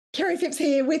Kerry Phipps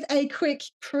here with a quick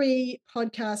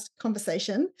pre-podcast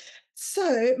conversation.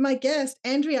 So, my guest,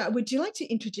 Andrea, would you like to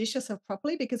introduce yourself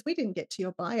properly? Because we didn't get to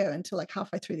your bio until like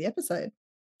halfway through the episode.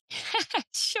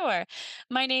 Sure.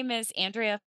 My name is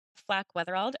Andrea Flack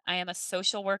Weatherald. I am a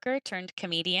social worker turned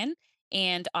comedian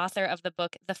and author of the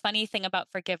book, The Funny Thing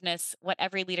About Forgiveness: What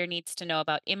Every Leader Needs to Know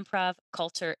About Improv,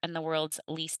 Culture, and the World's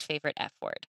Least Favorite F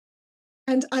Word.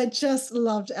 And I just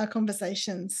loved our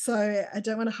conversation. So, I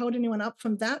don't want to hold anyone up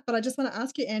from that, but I just want to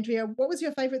ask you, Andrea, what was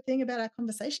your favorite thing about our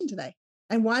conversation today?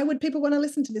 And why would people want to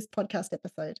listen to this podcast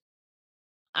episode?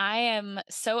 I am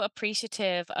so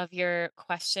appreciative of your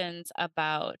questions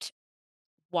about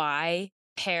why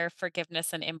pair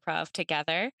forgiveness and improv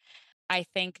together. I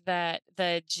think that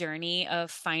the journey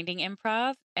of finding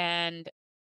improv and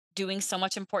doing so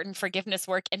much important forgiveness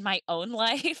work in my own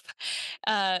life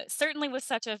certainly was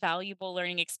such a valuable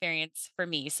learning experience for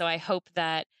me. So I hope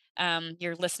that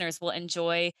your listeners will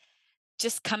enjoy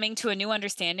just coming to a new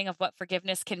understanding of what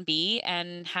forgiveness can be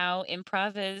and how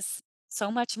improv is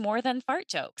so much more than fart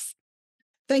jokes.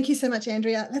 Thank you so much,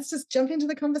 Andrea. Let's just jump into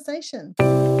the conversation.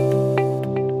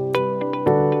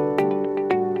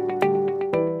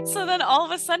 So then all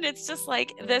of a sudden, it's just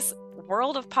like this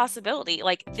world of possibility.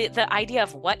 Like the idea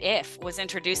of what if was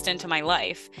introduced into my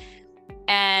life.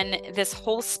 And this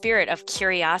whole spirit of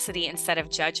curiosity instead of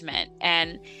judgment,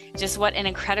 and just what an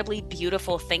incredibly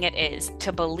beautiful thing it is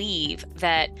to believe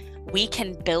that we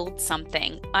can build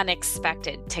something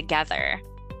unexpected together,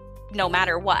 no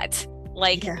matter what.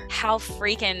 Like, Yeah. how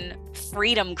freaking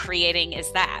freedom creating is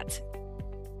that?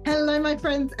 Hello, my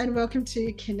friends, and welcome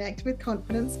to Connect with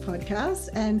Confidence podcast.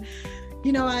 And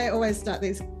I always start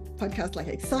these podcasts like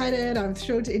excited. I'm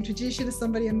thrilled to introduce you to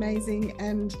somebody amazing.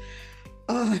 And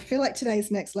I feel like today's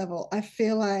next level. I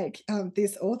feel like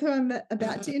this author I'm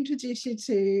about to introduce you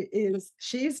to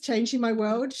she's changing my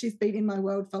world. She's been in my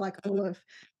world for like all of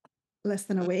less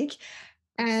than a week.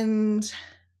 And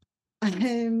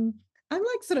I'm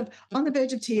like sort of on the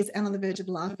verge of tears and on the verge of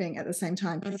laughing at the same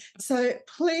time. So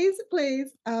please,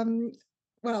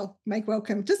 make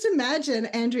welcome. Just imagine,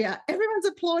 Andrea, everyone's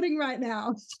applauding right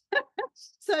now.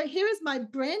 So here is my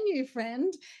brand new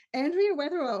friend, Andrea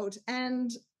Weatherold. And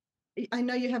I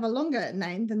know you have a longer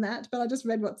name than that, but I just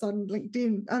read what's on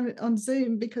LinkedIn, on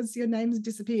Zoom, because your name's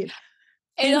disappeared.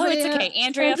 Oh, it's okay.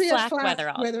 Andrea Andrea Flack Flack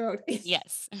Weatherall. Weatherold.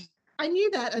 Yes, I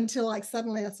knew that until like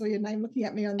suddenly I saw your name looking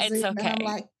at me on it's Zoom, and I'm okay.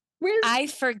 like, where's I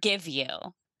forgive you.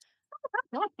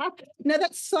 no,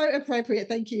 that's so appropriate.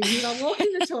 Thank you. You are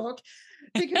walking the talk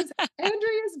because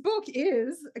Andrea's book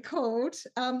is called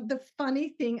The Funny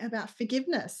Thing About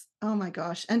Forgiveness. Oh my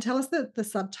gosh. And tell us the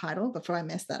subtitle before I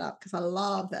mess that up, because I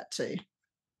love that too.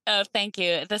 Oh, thank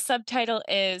you. The subtitle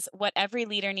is What Every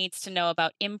Leader Needs to Know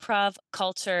About Improv,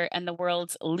 Culture, and the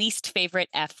World's Least Favorite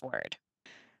F Word.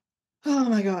 Oh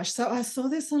my gosh. So I saw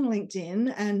this on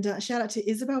LinkedIn, and shout out to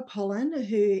Isabel Pollen,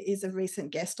 who is a recent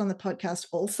guest on the podcast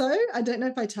also. I don't know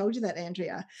if I told you that,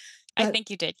 Andrea, I but think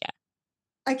you did, yeah.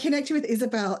 I connected with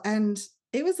Isabel, and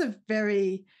it was a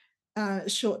very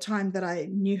short time that I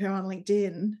knew her on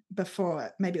LinkedIn before.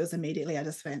 Maybe it was immediately. I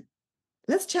just went,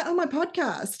 let's chat on my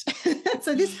podcast.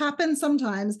 So this happens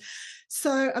sometimes.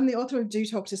 So I'm the author of Do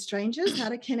Talk to Strangers, How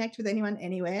to Connect with Anyone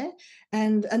Anywhere.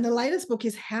 And the latest book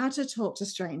is How to Talk to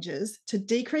Strangers to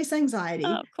Decrease Oh, Anxiety,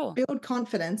 cool. Build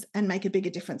Confidence, and Make a Bigger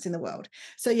Difference in the World.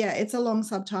 So yeah, it's a long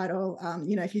subtitle.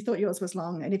 If you thought yours was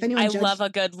long, and if anyone I love judged, a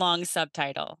good long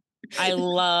subtitle. I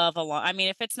love a long, I mean,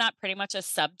 if it's not pretty much a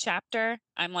subchapter,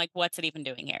 I'm like, what's it even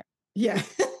doing here? yeah.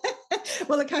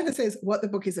 Well, it kind of says what the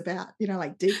book is about,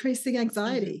 like decreasing Hmm.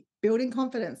 anxiety, building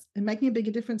confidence, and making a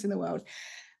bigger difference in the world.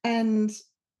 And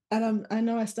I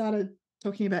know I started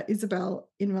talking about Isabel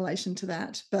in relation to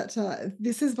that, but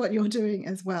this is what you're doing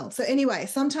as well. So anyway,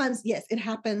 sometimes yes, it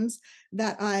happens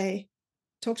that I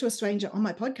talk to a stranger on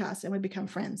my podcast and we become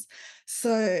friends.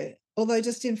 So although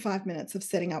just in 5 minutes of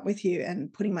setting up with you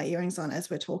and putting my earrings on as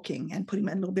we're talking and putting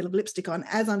my little bit of lipstick on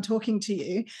as I'm talking to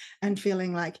you and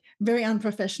feeling like very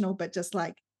unprofessional, but just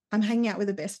like I'm hanging out with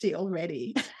a bestie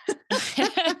already.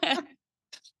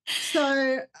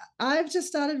 So I've just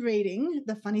started reading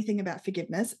The Funny Thing About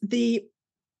Forgiveness. The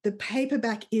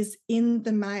paperback is in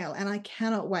the mail and I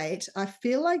cannot wait. I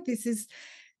feel like this is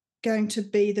going to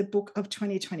be the book of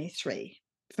 2023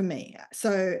 for me.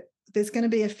 So there's going to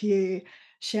be a few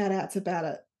shout outs about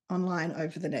it online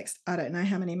over the next, I don't know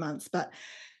how many months, but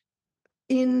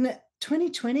in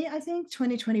 2020, I think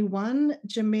 2021,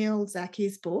 Jamil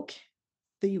Zaki's book,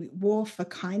 The War for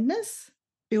Kindness,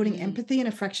 Building Mm. Empathy in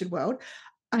a Fractured World.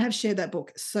 I have shared that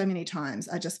book so many times.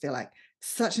 I just feel like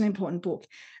such an important book.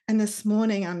 And this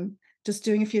morning, I'm just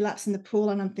doing a few laps in the pool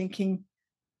and I'm thinking,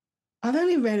 I've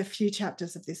only read a few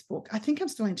chapters of this book. I think I'm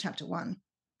still in chapter 1.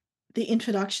 The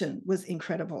introduction was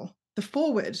incredible. The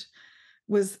foreword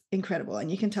was incredible,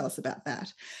 and you can tell us about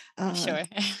that. Sure.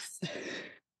 So,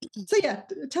 so yeah,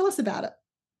 tell us about it.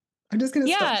 I'm just going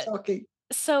to stop Yeah. talking.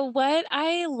 So, what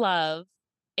I love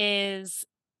is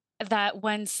that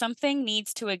when something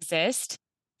needs to exist,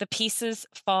 the pieces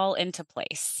fall into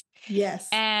place. Yes.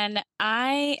 And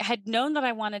I had known that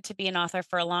I wanted to be an author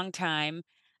for a long time,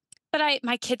 but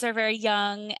my kids are very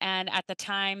young, and at the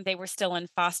time they were still in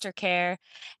foster care.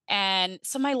 And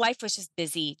so my life was just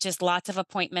busy, just lots of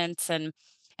appointments and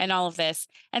all of this.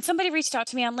 And somebody reached out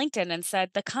to me on LinkedIn and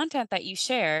said, "The content that you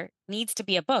share needs to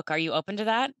be a book. Are you open to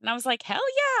that?" And I was like, "Hell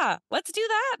yeah, let's do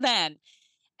that then."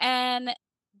 And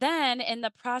then in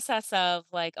the process of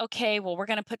like, okay, well, we're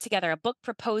going to put together a book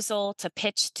proposal to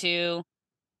pitch to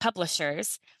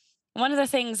publishers. One of the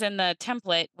things in the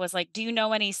template was like, do you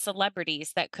know any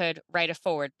celebrities that could write a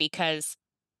forward? Because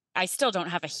I still don't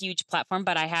have a huge platform,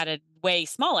 but I had a way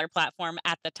smaller platform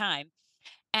at the time.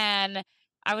 And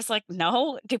I was like,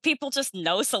 no, do people just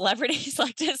know celebrities?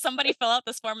 Like, does somebody fill out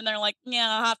this form and they're like, yeah,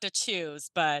 I'll have to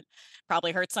choose, but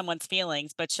probably hurt someone's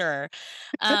feelings, but sure.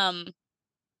 Um,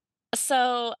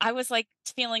 so I was like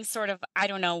feeling sort of, I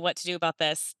don't know what to do about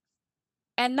this.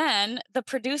 And then the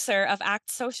producer of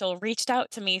Act Social reached out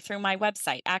to me through my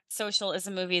website. Act Social is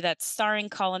a movie that's starring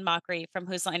Colin Mockery from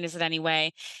Whose Line Is It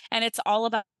Anyway? And it's all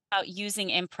about using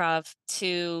improv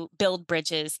to build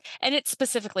bridges. And it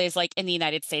specifically is like in the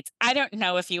United States. I don't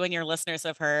know if you and your listeners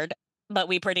have heard, but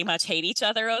we pretty much hate each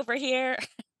other over here.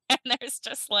 And there's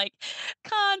just like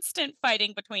constant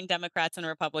fighting between Democrats and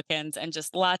Republicans and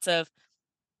just lots of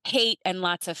hate and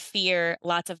lots of fear,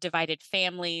 lots of divided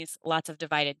families, lots of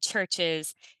divided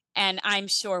churches. And I'm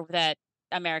sure that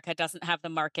America doesn't have the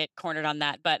market cornered on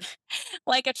that. But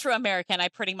like a true American, I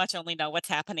pretty much only know what's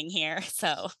happening here.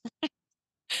 So,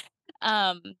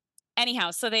 um,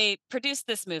 anyhow, so they produced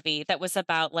this movie that was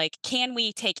about like, can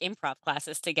we take improv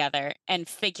classes together and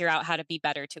figure out how to be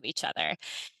better to each other?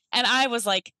 And I was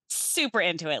like super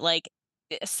into it, like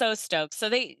so stoked. So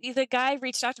the guy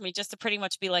reached out to me just to pretty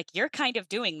much be like, "You're kind of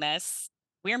doing this.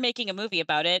 We're making a movie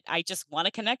about it. I just want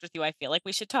to connect with you. I feel like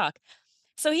we should talk."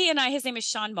 So his name is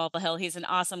Sean Mulvihill. He's an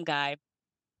awesome guy.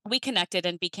 We connected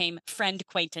and became friend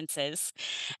acquaintances.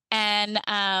 And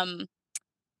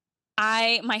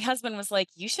my husband was like,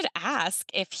 "You should ask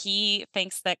if he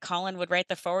thinks that Colin would write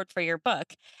the forward for your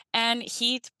book." And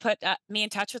put me in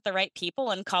touch with the right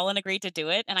people, and Colin agreed to do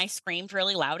it. And I screamed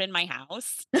really loud in my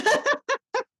house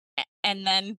and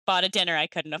then bought a dinner I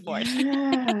couldn't afford.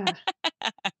 Yeah.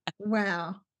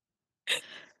 Wow.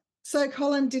 So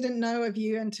Colin didn't know of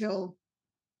you until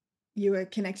you were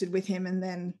connected with him, and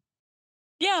then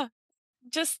Yeah,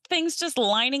 just things just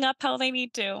lining up how they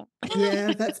need to.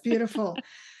 yeah, that's beautiful.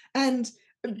 And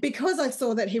because I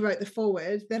saw that he wrote the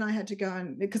foreword, then I had to go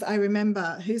and because I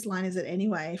remember Whose Line Is It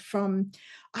Anyway? From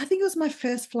I think it was my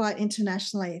first flight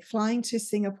internationally, flying to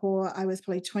Singapore. I was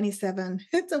probably 27.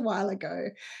 It's a while ago.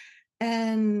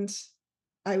 And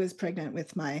I was pregnant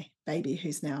with my baby,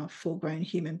 who's now a full-grown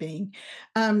human being.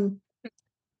 Um,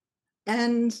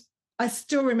 and I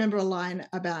still remember a line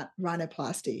about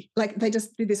rhinoplasty. Like they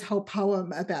just did this whole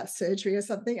poem about surgery or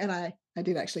something. And I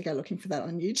did actually go looking for that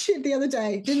on YouTube the other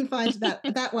day. Didn't find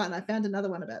that one. I found another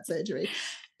one about surgery.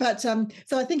 But so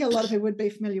I think a lot of people would be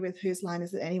familiar with Whose Line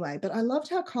Is It Anyway? But I loved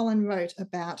how Colin wrote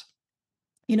about,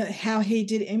 how he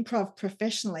did improv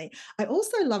professionally. I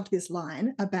also loved this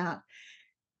line about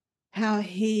how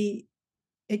it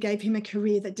gave him a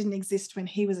career that didn't exist when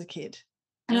he was a kid.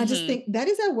 And I just Hmm. think that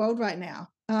is our world right now.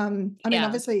 I mean, Yeah.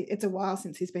 obviously, it's a while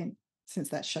since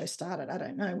that show started. I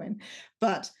don't know when,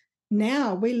 but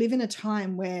now we live in a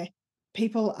time where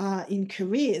people are in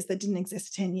careers that didn't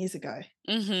exist 10 years ago.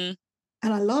 Hmm.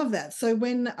 And I love that. So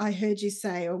when I heard you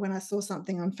say, or when I saw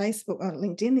something on Facebook or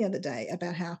LinkedIn the other day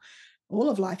about how all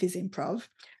of life is improv,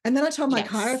 and then I told my Yes.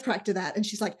 chiropractor that, and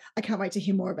she's like, I can't wait to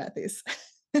hear more about this.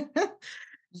 So,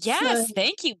 Yes.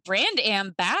 Thank you, brand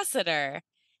ambassador.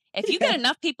 If you get yeah.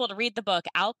 enough people to read the book,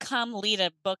 I'll come lead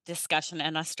a book discussion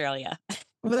in Australia.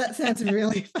 Well, that sounds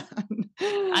really fun.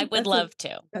 I would That's a love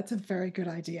to. that's a very good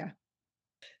idea.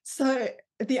 So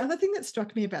the other thing that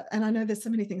struck me about, and I know there's so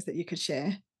many things that you could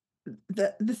share.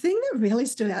 The thing that really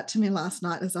stood out to me last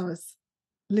night as I was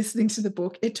listening to the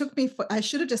book, it took me I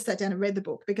should have just sat down and read the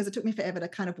book because it took me forever to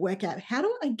kind of work out how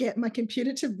do I get my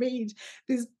computer to read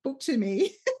this book to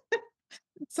me.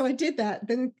 So I did that.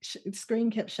 Then the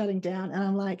screen kept shutting down, and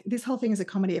I'm like, this whole thing is a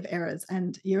comedy of errors,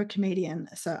 and you're a comedian,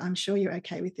 so I'm sure you're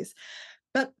okay with this.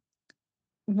 But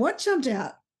what jumped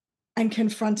out and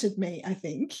confronted me, I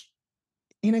think,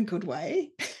 in a good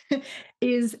way,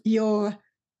 is your,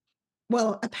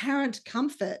 well, apparent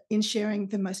comfort in sharing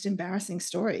the most embarrassing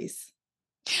stories.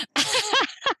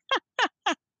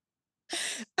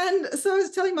 And so I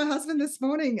was telling my husband this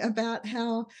morning about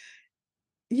how,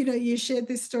 you shared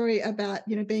this story about,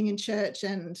 being in church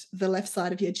and the left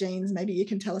side of your jeans. Maybe you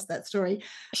can tell us that story. And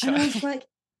Sure. I was like,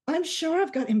 I'm sure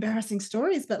I've got embarrassing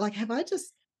stories, but like, have I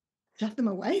just shut them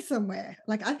away somewhere?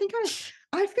 Like, I think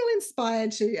I feel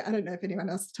inspired to, I don't know if anyone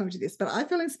else told you this, but I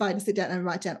feel inspired to sit down and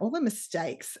write down all the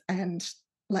mistakes and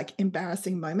like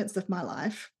embarrassing moments of my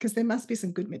life because there must be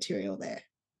some good material there.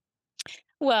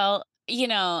 Well,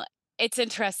 it's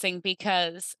interesting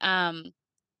because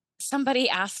somebody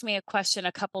asked me a question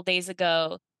a couple days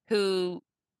ago who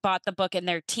bought the book and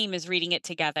their team is reading it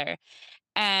together.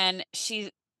 And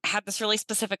she had this really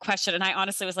specific question. And I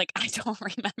honestly was like, I don't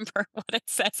remember what it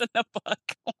says in the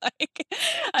book. Like,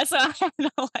 so I had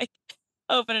to like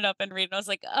open it up and read. And I was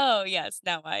like, oh, yes,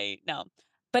 now I know.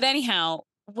 But anyhow,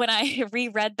 when I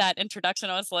reread that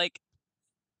introduction, I was like,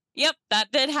 yep,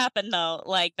 that did happen though.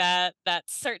 Like that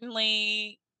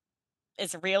certainly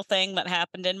is a real thing that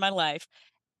happened in my life.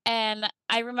 And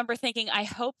I remember thinking, I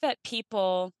hope that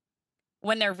people,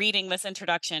 when they're reading this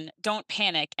introduction, don't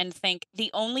panic and think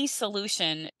the only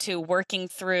solution to working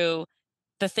through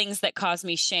the things that cause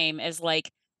me shame is like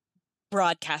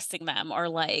broadcasting them or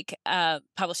like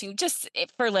publishing, just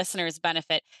for listeners'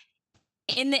 benefit.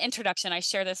 In the introduction, I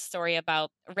share this story about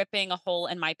ripping a hole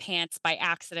in my pants by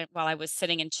accident while I was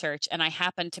sitting in church, and I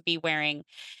happened to be wearing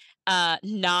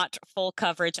not full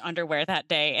coverage underwear that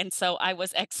day. And so I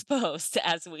was exposed,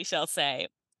 as we shall say.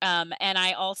 And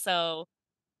I also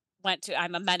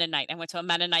I'm a Mennonite. I went to a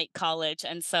Mennonite college.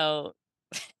 And so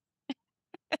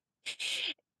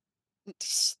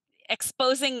sh-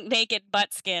 exposing naked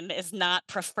butt skin is not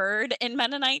preferred in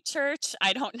Mennonite church.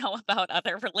 I don't know about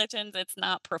other religions. It's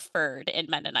not preferred in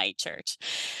Mennonite church.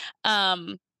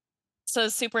 Um, so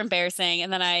it's super embarrassing.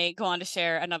 And then I go on to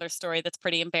share another story that's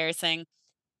pretty embarrassing.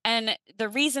 And the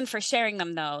reason for sharing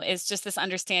them, though, is just this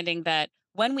understanding that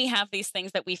when we have these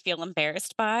things that we feel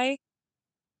embarrassed by,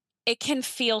 it can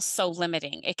feel so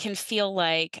limiting. It can feel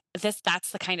like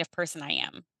that's the kind of person I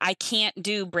am. I can't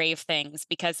do brave things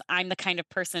because I'm the kind of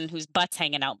person whose butt's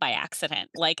hanging out by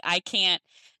accident. Like I can't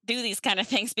do these kind of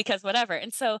things because whatever.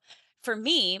 And so for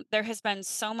me, there has been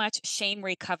so much shame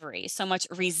recovery, so much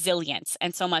resilience,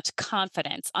 and so much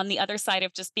confidence on the other side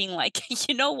of just being like,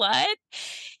 you know what?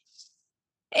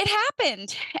 It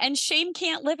happened, and shame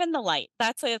can't live in the light.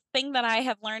 That's a thing that I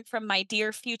have learned from my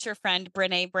dear future friend,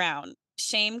 Brené Brown.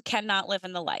 Shame cannot live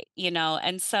in the light.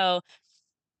 And so,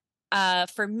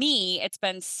 for me, it's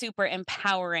been super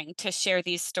empowering to share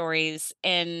these stories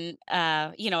in,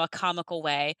 a comical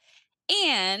way.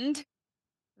 And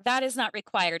that is not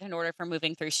required in order for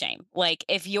moving through shame. Like,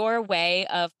 if your way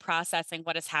of processing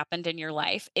what has happened in your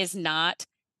life is not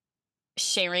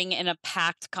sharing in a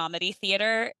packed comedy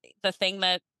theater, the thing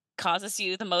that causes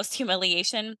you the most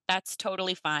humiliation, that's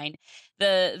totally fine.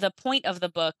 The point of the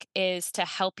book is to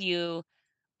help you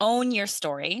own your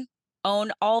story,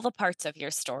 own all the parts of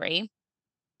your story,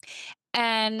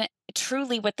 and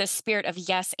truly with the spirit of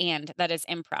yes and that is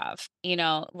improv.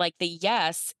 Like the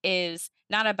yes is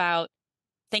not about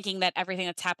thinking that everything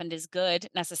that's happened is good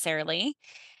necessarily,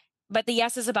 but the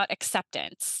yes is about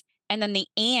acceptance. And then the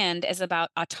and is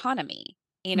about autonomy.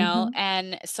 Mhm.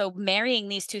 And so marrying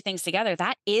these two things together,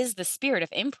 that is the spirit of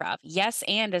improv. Yes,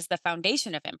 and is the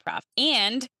foundation of improv.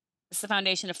 And it's the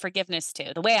foundation of forgiveness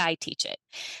too, the way I teach it.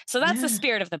 So that's the Yeah.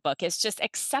 spirit of the book is just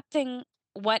accepting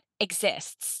what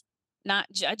exists, not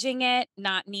judging it,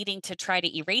 not needing to try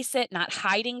to erase it, not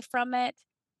hiding from it,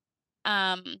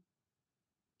 um,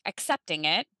 accepting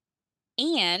it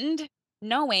and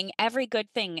knowing every good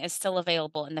thing is still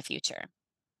available in the future.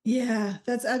 Yeah,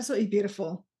 that's absolutely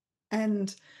beautiful.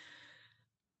 And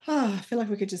I feel like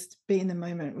we could just be in the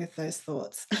moment with those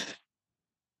thoughts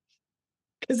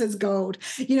because it's gold.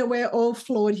 We're all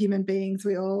flawed human beings.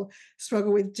 We all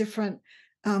struggle with different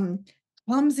um,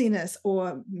 clumsiness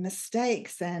or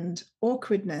mistakes and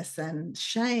awkwardness and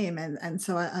shame. And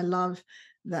so I love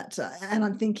that. And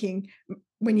I'm thinking,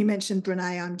 when you mentioned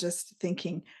Brene, I'm just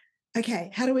thinking, okay,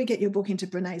 how do we get your book into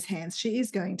Brene's hands? She is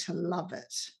going to love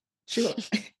it. She will,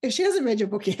 if she hasn't read your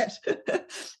book yet,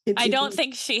 it's I your don't book.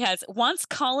 think she has. Once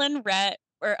Colin read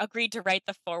or agreed to write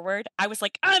the foreword, I was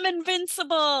like, I'm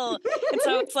invincible. And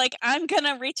so it's like, I'm going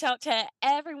to reach out to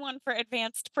everyone for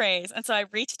advanced praise. And so I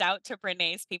reached out to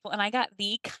Brene's people and I got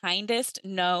the kindest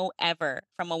no ever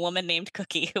from a woman named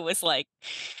Cookie who was like,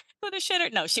 who the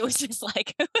shitter? No, she was just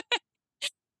like,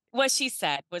 what she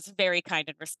said was very kind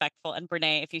and respectful. And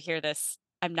Brene, if you hear this,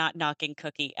 I'm not knocking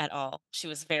Cookie at all. She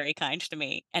was very kind to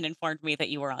me and informed me that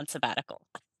you were on sabbatical.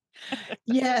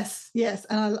 Yes, yes.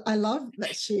 And I love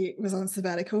that she was on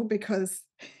sabbatical because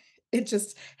it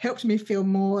just helped me feel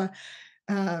more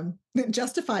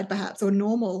justified, perhaps, or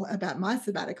normal about my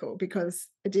sabbatical because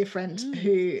a dear friend Mm.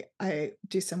 who I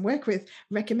do some work with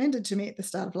recommended to me at the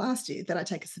start of last year that I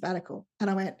take a sabbatical. And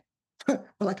I went,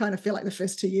 well, I kind of feel like the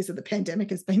first 2 years of the pandemic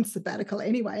has been sabbatical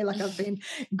anyway. Like I've been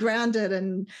grounded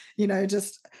and,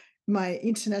 just my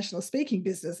international speaking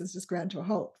business has just ground to a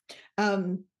halt.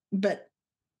 But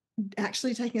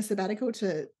actually taking a sabbatical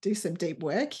to do some deep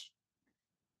work,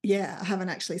 yeah, I haven't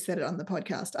actually said it on the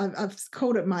podcast. I've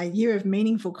called it my year of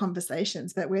meaningful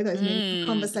conversations, but where those meaningful Mm.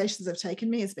 conversations have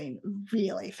taken me has been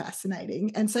really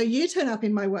fascinating. And so you turn up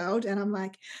in my world, and I'm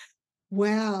like,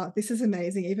 wow, this is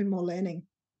amazing, even more learning.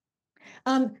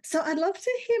 So I'd love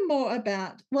to hear more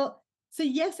about, well, so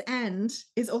Yes and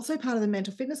is also part of the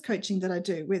mental fitness coaching that I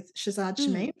do with Shazad Mm.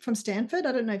 Shameen from Stanford.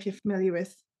 I don't know if you're familiar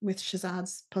with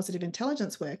Shazad's positive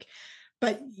intelligence work,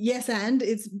 but Yes and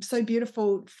is so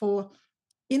beautiful for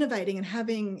innovating and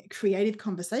having creative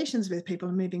conversations with people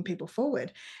and moving people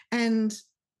forward. And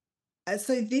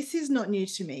so this is not new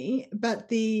to me, but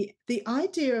the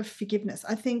idea of forgiveness,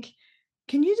 I think,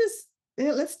 can you just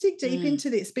let's dig deep Mm. into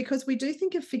this because we do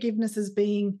think of forgiveness as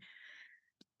being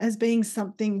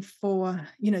something for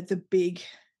the big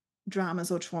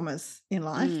dramas or traumas in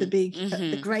life, the Mm. big the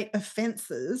Mhm. great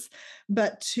offenses,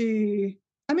 but to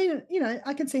I mean,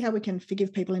 I can see how we can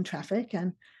forgive people in traffic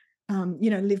and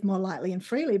live more lightly and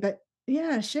freely. But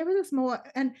yeah, share with us more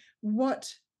and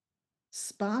what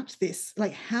sparked this.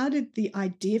 Like, how did the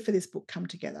idea for this book come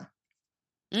together?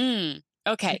 Mm.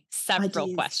 So, Okay, several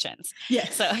ideas. questions. Yeah.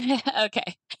 So,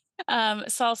 okay.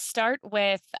 So I'll start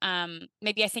with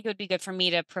maybe I think it would be good for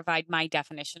me to provide my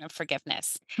definition of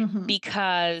forgiveness Hmm.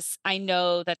 because I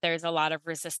know that there's a lot of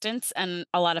resistance and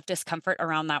a lot of discomfort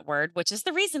around that word, which is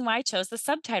the reason why I chose the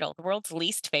subtitle, the world's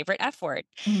least favorite F word.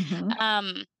 Hmm.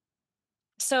 Um,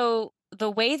 so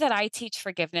the way that I teach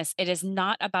forgiveness, it is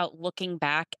not about looking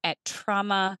back at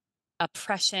trauma,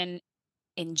 oppression,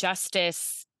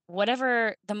 injustice,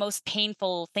 whatever the most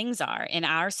painful things are in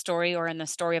our story or in the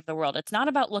story of the world. It's not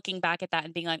about looking back at that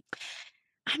and being like,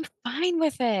 I'm fine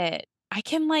with it. I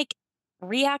can like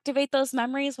reactivate those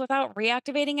memories without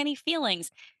reactivating any feelings.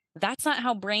 That's not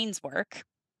how brains work.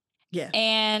 Yeah.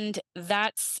 And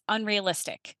that's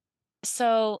unrealistic.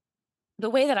 So, the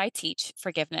way that I teach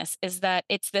forgiveness is that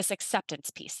it's this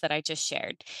acceptance piece that I just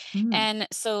shared. Mm. And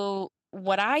so,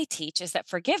 what I teach is that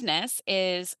forgiveness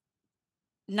is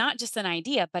not just an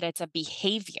idea, but it's a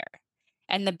behavior.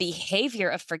 And the behavior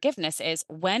of forgiveness is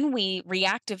when we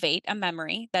reactivate a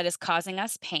memory that is causing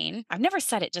us pain. I've never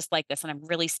said it just like this, and I'm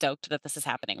really stoked that this is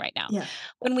happening right now. Yeah.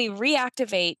 When we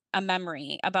reactivate a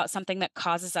memory about something that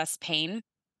causes us pain,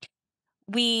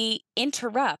 we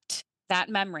interrupt that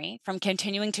memory from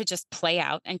continuing to just play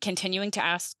out and continuing to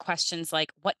ask questions like,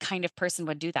 what kind of person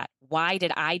would do that? Why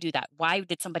did I do that? Why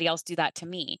did somebody else do that to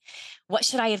me? What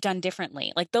should I have done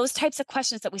differently? Like those types of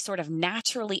questions that we sort of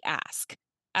naturally ask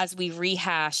as we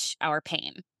rehash our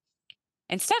pain.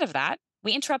 Instead of that,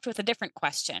 we interrupt with a different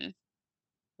question.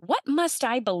 What must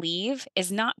I believe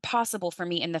is not possible for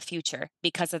me in the future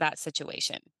because of that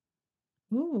situation?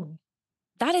 Ooh.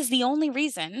 That is the only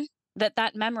reason that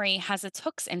that memory has its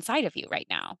hooks inside of you right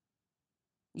now.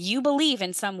 You believe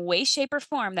in some way, shape, or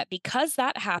form that because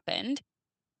that happened,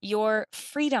 your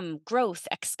freedom, growth,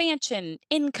 expansion,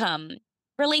 income,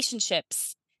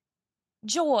 relationships,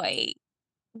 joy,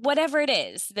 whatever it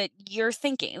is that you're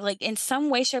thinking, like in some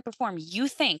way, shape, or form, you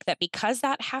think that because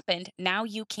that happened, now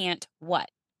you can't what?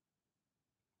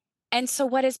 And so,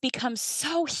 what has become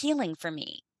so healing for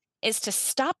me is to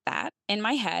stop that in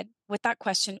my head with that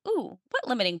question, ooh, what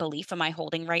limiting belief am I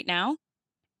holding right now?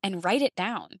 And write it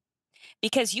down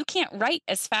because you can't write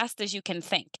as fast as you can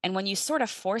think. And when you sort of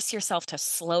force yourself to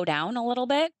slow down a little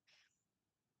bit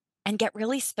and get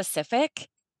really specific,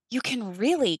 you can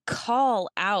really call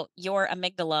out your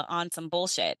amygdala on some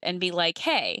bullshit and be like,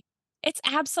 hey, it's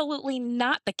absolutely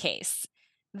not the case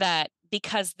that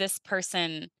because this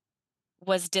person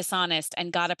was dishonest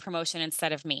and got a promotion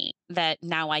instead of me, that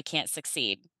now I can't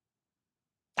succeed.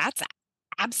 That's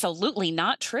absolutely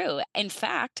not true. In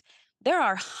fact, there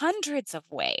are hundreds of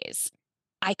ways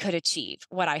I could achieve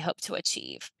what I hope to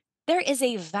achieve. There is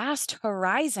a vast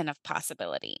horizon of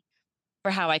possibility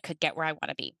for how I could get where I want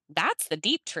to be. That's the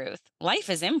deep truth. Life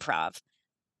is improv.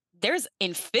 There's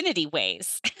infinity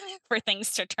ways for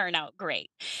things to turn out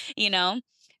great, you know?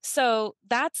 So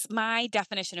that's my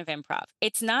definition of improv.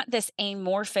 It's not this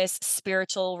amorphous,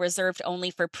 spiritual, reserved only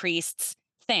for priests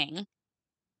thing.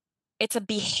 It's a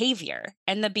behavior,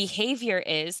 and the behavior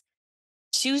is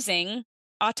choosing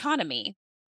autonomy.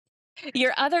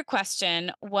 Your other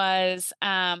question was,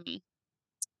 how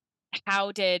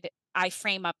did I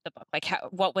frame up the book? Like,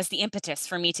 what was the impetus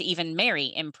for me to even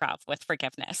marry improv with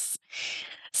forgiveness?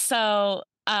 So,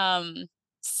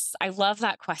 I love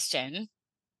that question.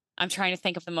 I'm trying to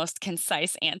think of the most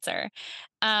concise answer.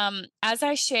 As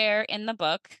I share in the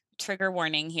book, trigger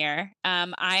warning here,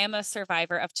 I am a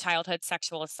survivor of childhood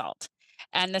sexual assault.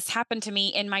 And this happened to me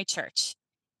in my church.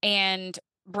 And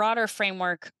broader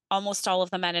framework, almost all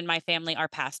of the men in my family are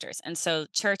pastors. And so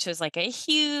church is like a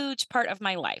huge part of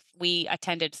my life. We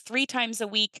attended 3 times a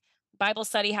week. Bible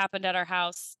study happened at our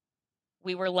house.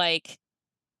 We were like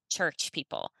church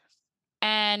people.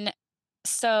 And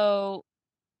so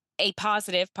a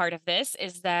positive part of this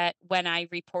is that when I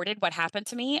reported what happened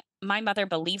to me, my mother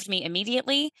believed me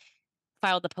immediately,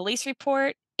 filed the police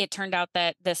report. It turned out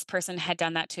that this person had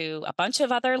done that to a bunch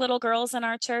of other little girls in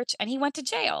our church, and he went to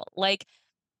jail. Like,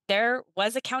 there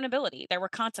was accountability, there were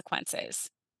consequences.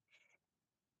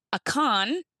 A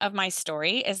con of my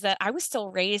story is that I was still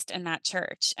raised in that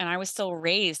church, and I was still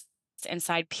raised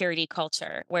inside purity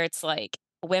culture, where it's like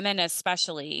women,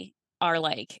 especially, are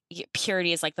like,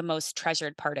 purity is like the most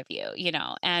treasured part of you, you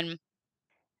know? And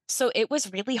so it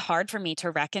was really hard for me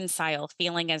to reconcile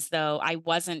feeling as though I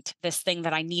wasn't this thing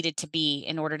that I needed to be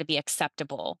in order to be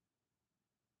acceptable.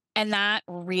 And that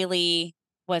really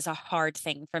was a hard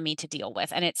thing for me to deal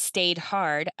with. And it stayed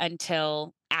hard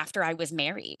until after I was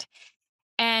married.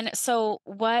 And so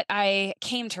what I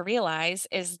came to realize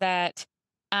is that,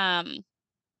 um,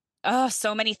 oh,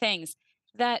 so many things.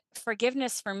 That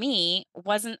forgiveness for me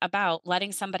wasn't about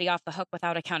letting somebody off the hook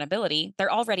without accountability.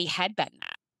 There already had been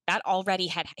that.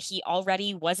 He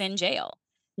already was in jail.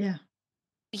 Yeah.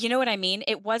 You know what I mean?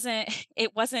 It wasn't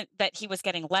that he was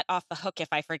getting let off the hook if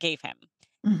I forgave him.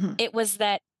 Mhm. It was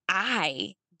that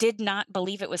I did not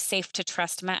believe it was safe to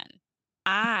trust men.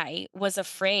 I was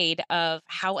afraid of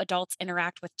how adults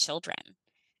interact with children.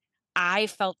 I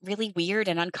felt really weird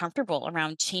and uncomfortable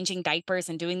around changing diapers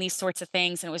and doing these sorts of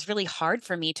things. And it was really hard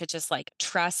for me to just like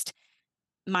trust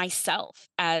myself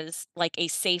as like a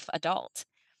safe adult.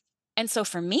 And so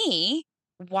for me,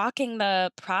 walking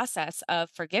the process of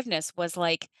forgiveness was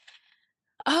like,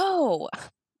 oh,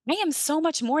 I am so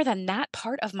much more than that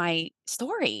part of my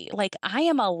story. Like, I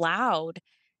am allowed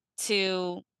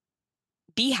to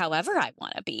be however I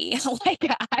want to be. like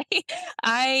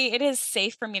I it is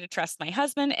safe for me to trust my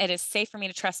husband. It is safe for me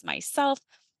to trust myself.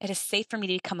 It is safe for me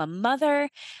to become a mother.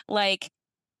 Like,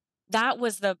 that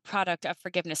was the product of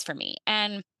forgiveness for me.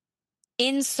 And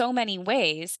in so many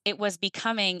ways, it was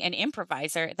becoming an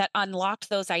improviser that unlocked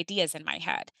those ideas in my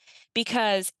head,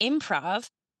 because improv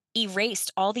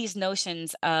erased all these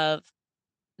notions of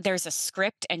there's a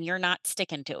script and you're not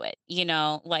sticking to it.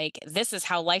 Like, this is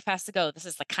how life has to go. This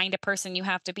is the kind of person you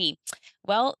have to be.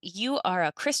 Well, you are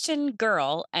a Christian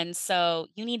girl. And so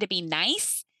you need to be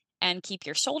nice and keep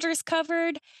your shoulders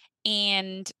covered.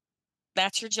 And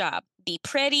that's your job. Be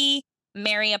pretty,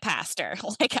 marry a pastor.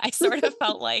 Like, I sort of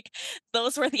felt like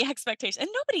those were the expectations. And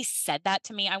nobody said that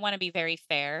to me. I want to be very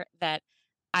fair that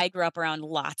I grew up around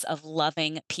lots of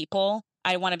loving people.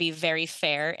 I want to be very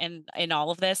fair in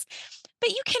all of this.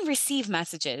 But you can receive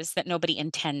messages that nobody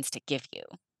intends to give you,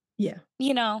 Yeah.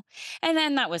 you know? And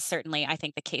then that was certainly, I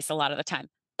think, the case a lot of the time.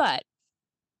 But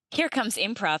here comes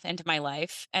improv into my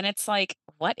life. And it's like,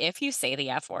 what if you say the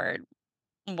F word?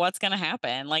 What's gonna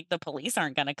happen? Like, the police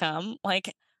aren't gonna come.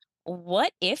 Like,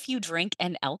 what if you drink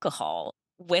an alcohol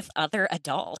with other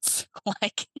adults?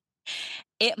 Like,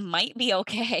 it might be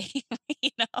okay, you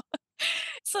know?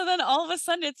 So then all of a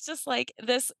sudden, it's just like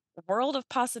this world of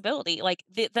possibility. Like,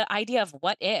 the idea of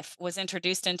what if was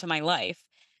introduced into my life,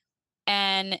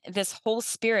 and this whole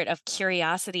spirit of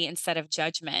curiosity instead of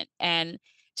judgment, and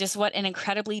just what an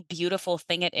incredibly beautiful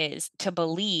thing it is to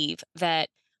believe that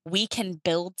we can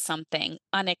build something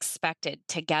unexpected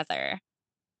together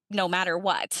no matter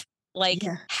what. Like,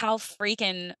 Yeah. how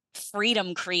freaking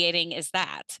freedom creating is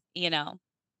that, you know?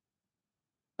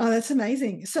 Oh, that's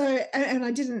amazing. So, and I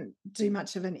didn't do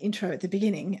much of an intro at the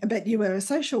beginning, but you were a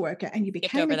social worker and you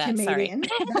Skipped became over a that, sorry. comedian.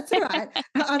 That's all right.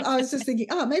 I was just thinking,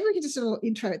 oh, maybe we could just do a little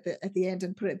intro at the end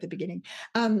and put it at the beginning.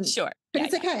 Sure. But Yeah,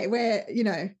 it's yeah. okay.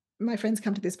 Where my friends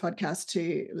come to this podcast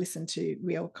to listen to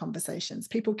real conversations,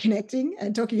 people connecting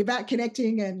and talking about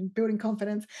connecting and building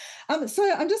confidence.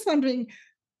 So I'm just wondering,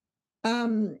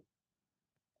 um,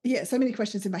 yeah, so many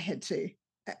questions in my head too,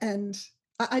 and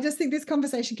I just think this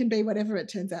conversation can be whatever it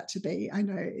turns out to be. I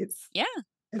know Yeah.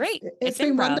 it's Great. it's It's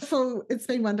been improv. wonderful. It's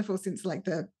been wonderful since like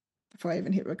the before I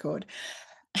even hit record.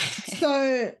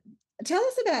 So Tell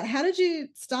us about how did you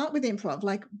start with improv?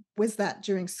 Like, was that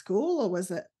during school or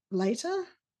was it later?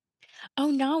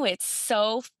 Oh no, it's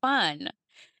so fun.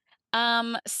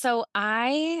 So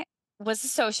I was a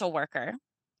social worker.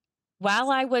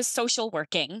 While I was social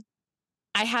working,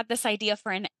 I had this idea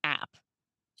for an app.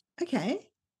 Okay.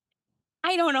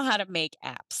 I don't know how to make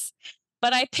apps,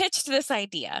 but I pitched this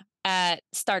idea at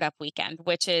Startup Weekend,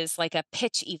 which is like a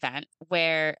pitch event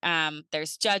where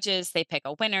there's judges, they pick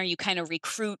a winner, you kind of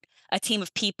recruit a team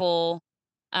of people.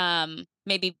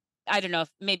 Maybe, I don't know if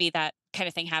maybe that kind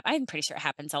of thing happens. I'm pretty sure it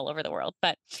happens all over the world.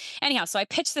 But anyhow, so I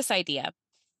pitched this idea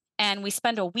and we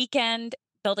spent a weekend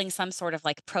building some sort of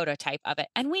like prototype of it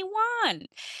and we won.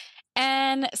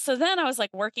 And so then I was like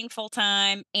working full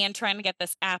time and trying to get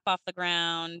this app off the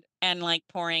ground and like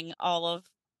pouring all of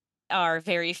our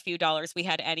very few dollars we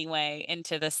had anyway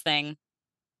into this thing.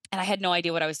 And I had no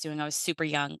idea what I was doing. I was super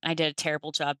young. I did a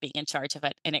terrible job being in charge of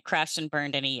it and it crashed and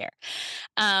burned in a year.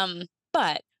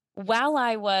 But while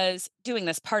I was doing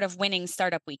this, part of winning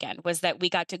Startup Weekend was that we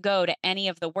got to go to any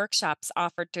of the workshops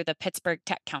offered through the Pittsburgh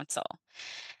Tech Council.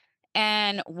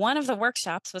 And one of the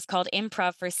workshops was called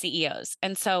Improv for CEOs.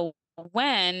 And so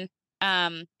when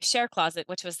Share Closet,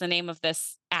 which was the name of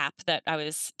this app that I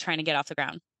was trying to get off the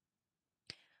ground,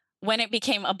 when it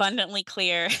became abundantly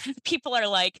clear, people are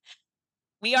like,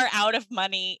 we are out of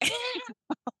money.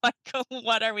 Like,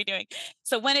 what are we doing?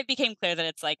 So when it became clear that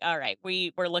it's like, all right,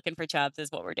 we're looking for jobs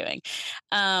is what we're doing.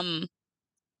 Um,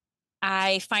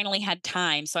 I finally had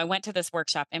time. So I went to this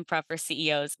workshop, Improv for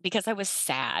CEOs, because I was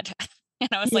sad. And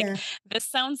I was like, Yeah. this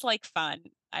sounds like fun.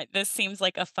 This seems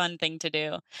like a fun thing to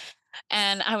do.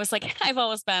 And I was like, I've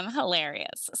always been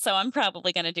hilarious. So I'm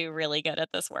probably going to do really good at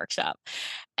this workshop.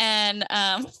 And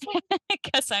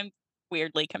because I'm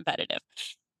weirdly competitive.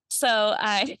 So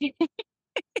I,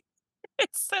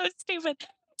 it's so stupid.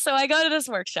 So I go to this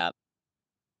workshop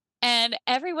and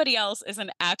everybody else is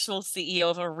an actual CEO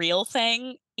of a real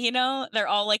thing. You know, they're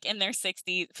all like in their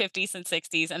 60s, 50s, and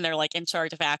 60s, and they're like in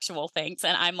charge of actual things.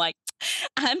 And I'm like,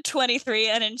 I'm 23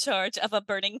 and in charge of a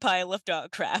burning pile of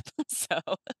dog crap. So,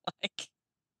 like,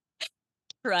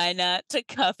 try not to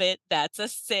covet. That's a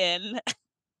sin.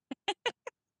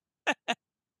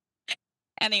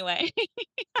 Anyway,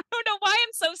 I don't know why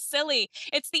I'm so silly.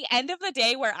 It's the end of the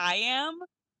day where I am.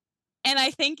 And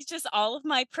I think just all of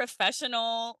my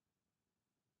professional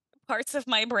parts of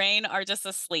my brain are just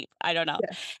asleep. I don't know.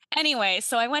 Yeah. Anyway,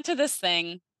 so I went to this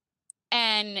thing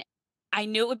and I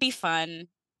knew it would be fun,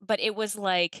 but it was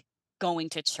like going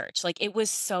to church. Like it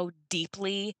was so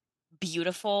deeply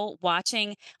beautiful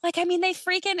watching. Like, I mean, they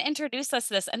freaking introduced us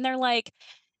to this and they're like,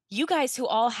 you guys who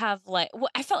all have like, well,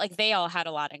 I felt like they all had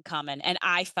a lot in common and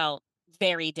I felt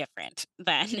very different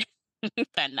than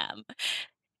than them.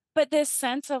 But this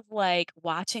sense of like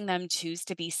watching them choose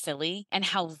to be silly and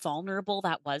how vulnerable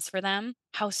that was for them,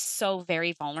 how so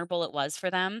very vulnerable it was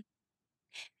for them,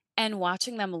 and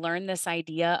watching them learn this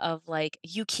idea of like,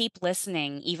 you keep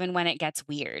listening even when it gets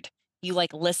weird. You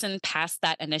like listen past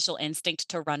that initial instinct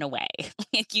to run away.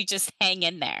 Like you just hang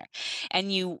in there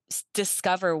and you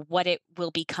discover what it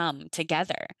will become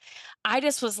together. I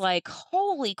just was like,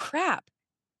 holy crap,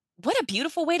 what a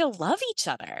beautiful way to love each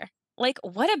other. Like,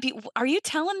 are you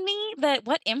telling me that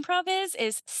what improv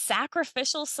is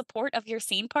sacrificial support of your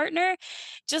scene partner?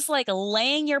 Just like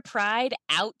laying your pride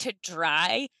out to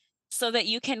dry so that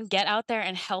you can get out there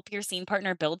and help your scene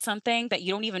partner build something that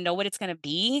you don't even know what it's going to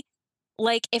be?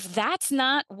 Like, if that's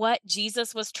not what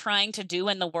Jesus was trying to do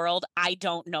in the world, I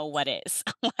don't know what is.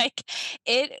 Like,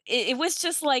 it was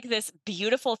just like this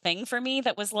beautiful thing for me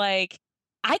that was like,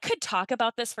 I could talk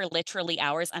about this for literally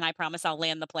hours, and I promise I'll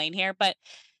land the plane here. But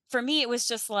for me, it was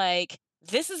just like,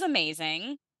 this is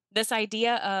amazing. This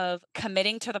idea of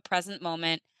committing to the present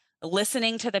moment,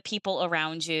 listening to the people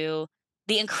around you,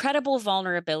 the incredible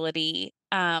vulnerability,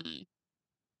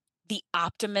 the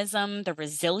optimism, the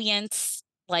resilience,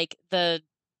 like the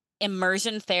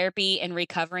immersion therapy and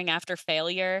recovering after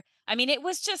failure. I mean, it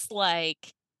was just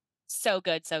like so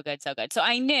good, so good, so good. So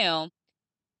I knew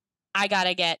I got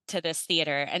to get to this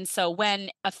theater. And so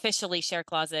when officially Share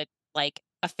Closet, like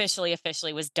officially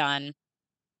was done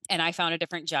and I found a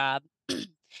different job,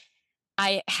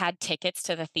 I had tickets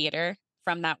to the theater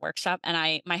from that workshop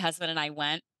and my husband and I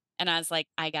went and I was like,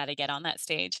 I got to get on that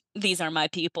stage. These are my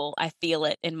people. I feel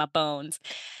it in my bones.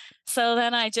 So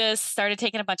then I just started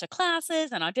taking a bunch of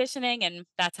classes and auditioning, and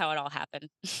that's how it all happened.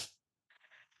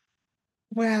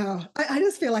 Wow. I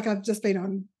just feel like I've just been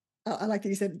on. I like that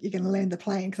you said you're going to land the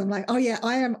plane because I'm like, oh yeah,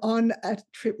 I am on a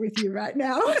trip with you right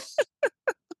now.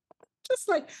 Just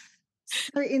like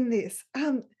so in this.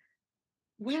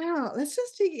 Wow. Let's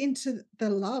just dig into the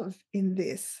love in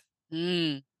this.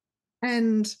 Mm.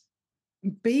 and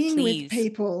being with Please.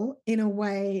 people in a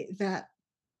way that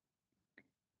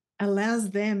allows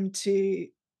them to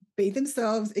be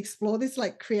themselves, explore this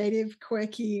like creative,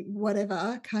 quirky,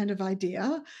 whatever kind of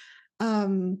idea.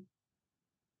 Um,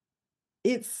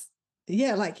 it's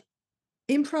yeah, like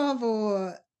improv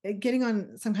or getting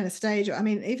on some kind of stage. Or I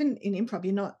mean, even in improv,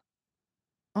 you're not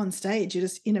on stage, you're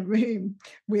just in a room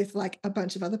with like a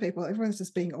bunch of other people. Everyone's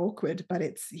just being awkward, but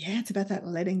it's about that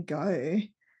letting go.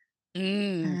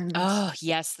 And Oh,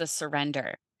 yes, the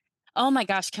surrender. Oh my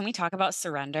gosh, can we talk about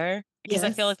surrender? Because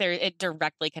I feel yes, like it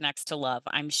directly connects to love.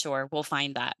 I'm sure we'll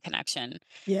find that connection.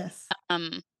 yes.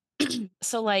 Um,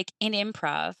 so like in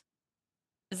improv,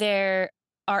 there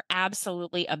are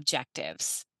absolutely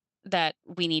objectives that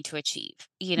we need to achieve.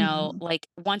 You know, Mhm. like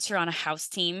once you're on a house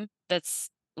team that's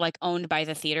like owned by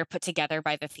the theater, put together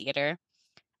by the theater,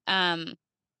 um,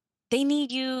 they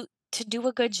need you to do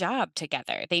a good job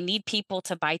together. They need people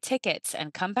to buy tickets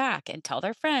and come back and tell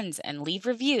their friends and leave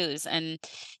reviews and,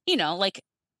 like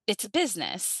it's a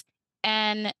business.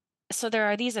 And so there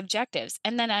are these objectives.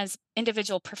 And then as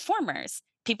individual performers,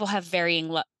 people have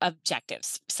varying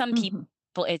objectives. Some people,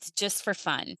 Mhm. it's just for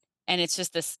fun. And it's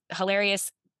just this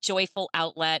hilarious, joyful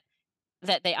outlet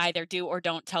that they either do or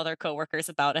don't tell their coworkers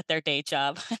about at their day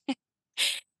job.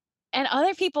 And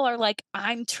other people are like,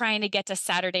 I'm trying to get to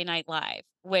Saturday Night Live,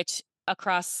 which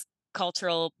across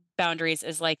cultural boundaries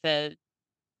is like the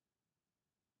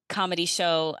comedy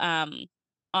show on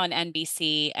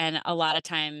NBC. And a lot of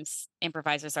times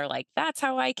improvisers are like, that's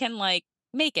how I can like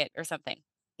make it or something.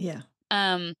 Yeah.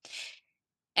 Um,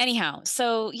 anyhow,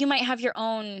 so you might have your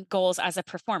own goals as a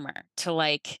performer to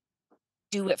like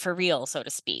do it for real, so to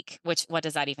speak, which what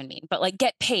does that even mean? But like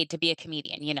get paid to be a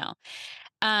comedian.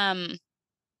 Um,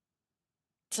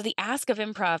 So the ask of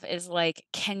improv is like,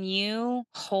 can you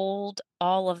hold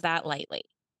all of that lightly?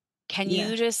 Can Yeah.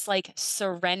 you just like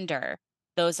surrender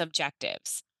those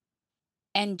objectives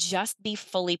and just be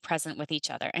fully present with each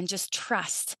other and just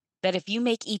trust that if you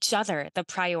make each other the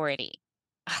priority,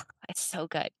 it's so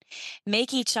good.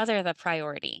 Make each other the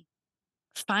priority.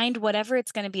 Find whatever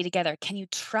it's going to be together. Can you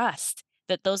trust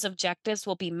that those objectives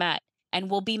will be met and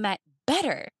will be met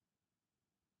better,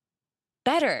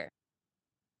 better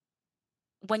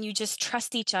when you just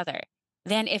trust each other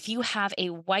than if you have a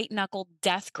white knuckle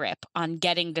death grip on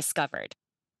getting discovered.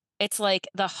 It's like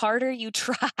the harder you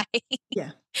try,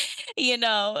 Yeah.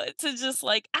 to just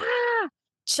like,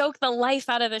 choke the life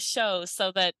out of the show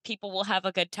so that people will have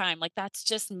a good time. Like, that's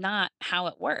just not how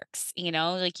it works.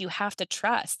 Like, you have to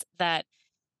trust that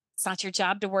it's not your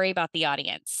job to worry about the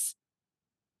audience.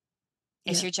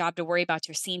 It's Yeah. your job to worry about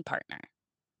your scene partner.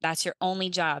 That's your only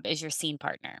job is your scene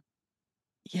partner.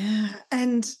 Yeah.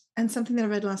 And something that I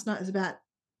read last night is about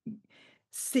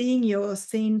seeing your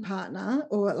scene partner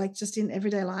or like just in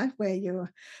everyday life where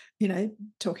you're,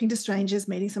 talking to strangers,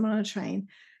 meeting someone on a train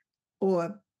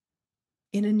or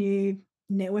in a new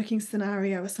networking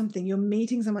scenario or something, you're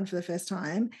meeting someone for the first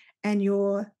time and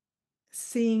you're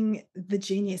seeing the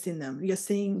genius in them. You're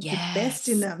seeing the best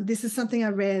in Yes. them. This is something I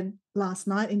read last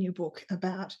night in your book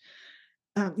about.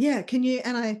 Yeah, can you?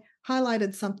 And I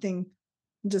highlighted something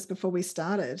just before we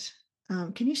started.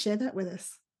 Can you share that with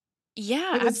us?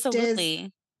 Yeah, It was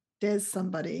absolutely. Des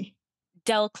somebody.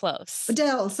 Del Close.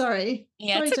 Dell, sorry.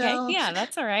 Yeah, Sorry, it's okay. Dell. Yeah,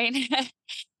 that's all right.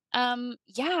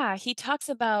 Yeah, he talks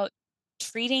about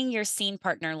treating your scene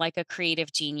partner like a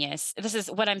creative genius. This is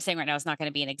what I'm saying right now is not going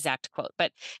to be an exact quote,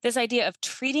 but this idea of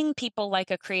treating people like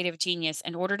a creative genius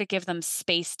in order to give them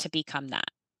space to become that.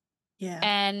 Yeah,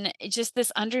 And just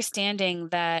this understanding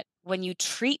that when you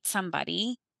treat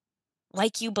somebody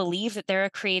like you believe that they're a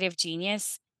creative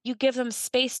genius, you give them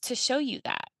space to show you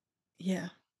that. yeah,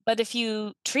 But if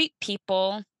you treat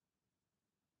people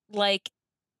like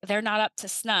they're not up to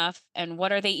snuff and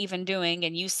what are they even doing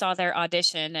and you saw their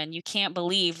audition and you can't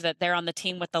believe that they're on the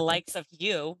team with the likes of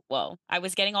you. Whoa, I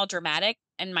was getting all dramatic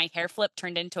and my hair flip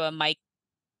turned into a mic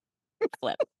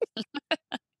flip.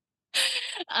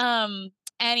 um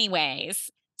anyways,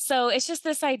 so it's just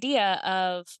this idea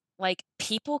of like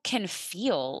people can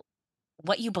feel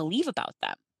what you believe about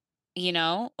them.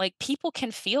 Like people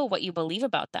can feel what you believe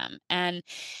about them, and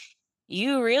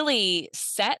you really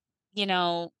set, you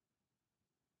know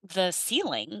the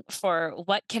ceiling for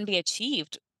what can be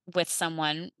achieved with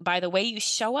someone by the way you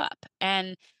show up.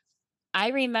 And I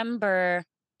remember,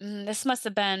 this must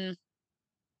have been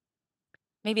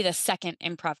maybe the second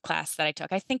improv class that I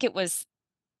took. I think it was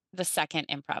the second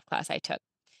improv class I took.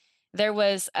 There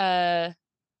was a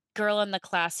girl in the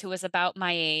class who was about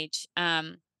my age,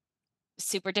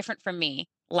 super different from me,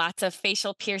 lots of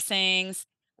facial piercings,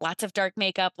 lots of dark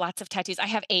makeup, lots of tattoos. I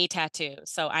have a tattoo,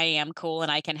 so I am cool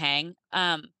and I can hang.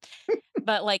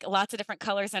 But like lots of different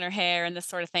colors in her hair and this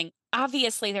sort of thing.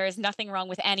 Obviously, there is nothing wrong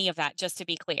with any of that, just to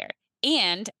be clear.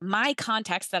 And my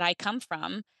context that I come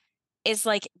from is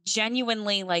like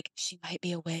genuinely like, she might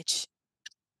be a witch.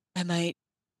 I might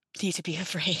need to be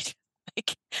afraid.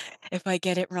 Like, if I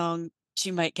get it wrong,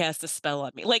 she might cast a spell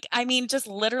on me. Like, I mean, just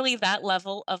literally that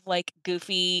level of like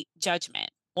goofy judgment.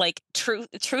 Like,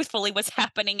 truthfully, what's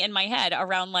happening in my head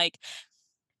around like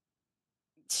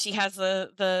she has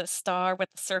the star with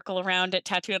the circle around it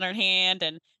tattooed on her hand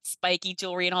and spiky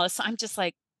jewelry and all this. So I'm just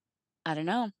like, I don't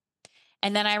know.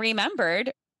 And then I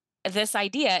remembered this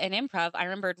idea in improv. I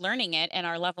remembered learning it in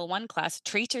our level one class.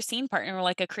 Treat your scene partner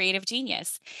like a creative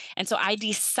genius. And so I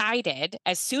decided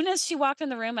as soon as she walked in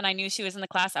the room and I knew she was in the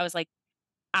class, I was like,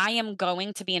 I am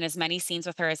going to be in as many scenes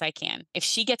with her as I can. If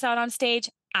she gets out on stage,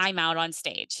 I'm out on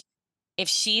stage. If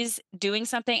she's doing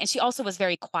something, and she also was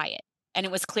very quiet. And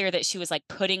it was clear that she was like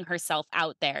putting herself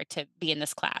out there to be in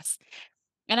this class.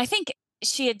 And I think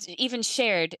she had even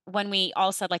shared when we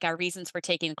all said like our reasons for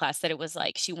taking the class that it was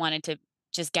like she wanted to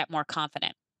just get more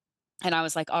confident. And I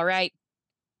was like, all right,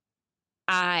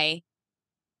 I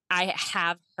I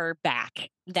have her back.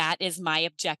 That is my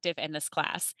objective in this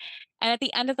class. And at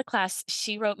the end of the class,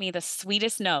 she wrote me the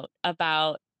sweetest note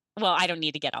about, well, I don't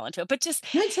need to get all into it, but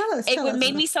just No, tell us, it tell would us.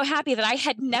 made me so happy that I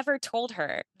had never told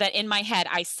her that in my head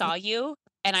I saw you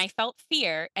and I felt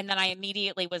fear and then I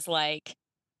immediately was like,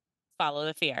 follow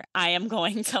the fear. I am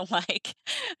going to like,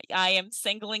 I am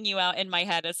singling you out in my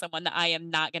head as someone that I am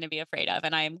not going to be afraid of.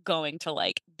 And I am going to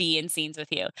like be in scenes with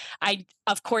you. I,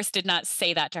 of course, did not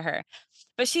say that to her,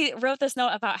 but she wrote this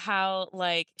note about how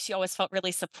like she always felt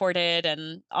really supported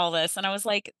and all this. And I was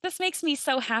like, this makes me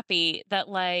so happy that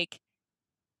like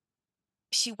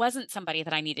she wasn't somebody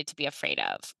that I needed to be afraid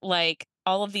of. Like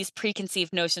all of these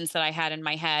preconceived notions that I had in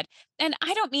my head. And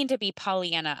I don't mean to be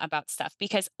Pollyanna about stuff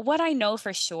because what I know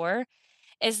for sure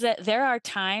is that there are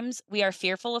times we are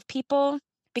fearful of people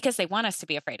because they want us to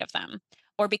be afraid of them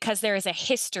or because there is a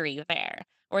history there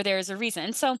or there is a reason.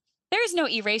 And so there is no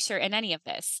erasure in any of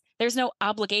this. There's no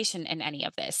obligation in any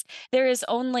of this. There is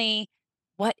only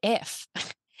what if.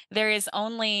 There is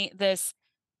only this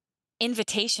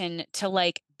invitation to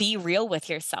like be real with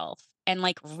yourself and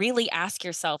like really ask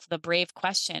yourself the brave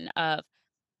question of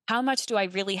how much do I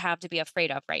really have to be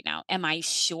afraid of right now? Am I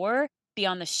sure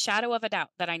beyond the shadow of a doubt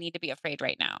that I need to be afraid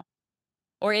right now?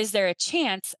 Or is there a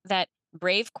chance that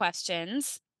brave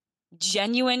questions,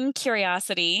 genuine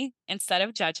curiosity instead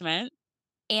of judgment,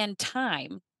 and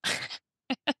time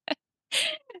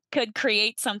could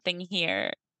create something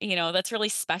here, that's really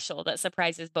special that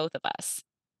surprises both of us?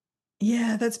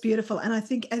 Yeah, that's beautiful. And I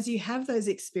think as you have those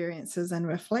experiences and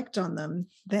reflect on them,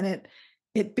 then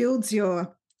it builds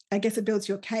your, I guess it builds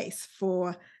your case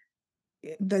for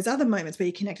those other moments where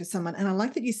you connect with someone. And I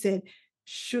like that you said,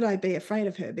 should I be afraid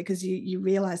of her? Because you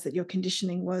realize that your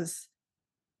conditioning was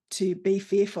to be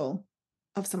fearful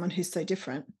of someone who's so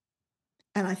different.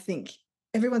 And I think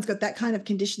everyone's got that kind of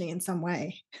conditioning in some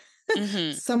way.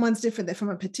 Mhm. Someone's different. They're from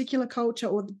a particular culture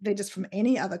or they're just from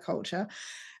any other culture.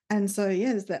 And so,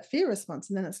 yeah, there's that fear response.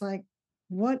 And then it's like,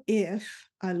 what if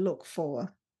I look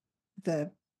for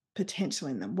the potential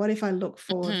in them? What if I look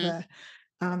for Mhm.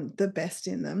 the best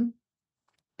in them?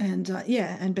 And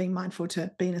yeah, and being mindful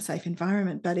to be in a safe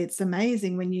environment. But it's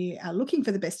amazing when you are looking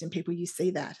for the best in people, you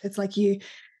see that. It's like you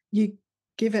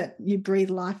give it, you breathe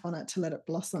life on it to let it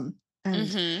blossom. And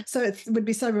Mhm. so it would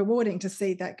be so rewarding to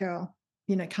see that girl,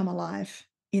 come alive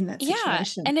in that Yeah,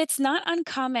 situation. and it's not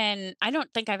uncommon. I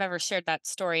don't think I've ever shared that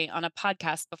story on a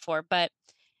podcast before, but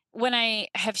when I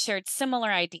have shared similar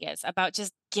ideas about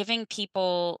just giving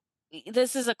people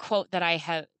this is a quote that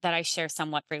I share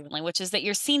somewhat frequently, which is that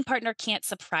your scene partner can't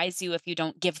surprise you if you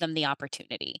don't give them the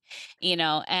opportunity,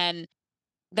 and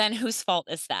then whose fault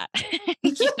is that?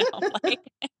 Like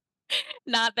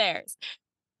not theirs.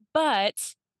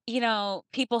 But,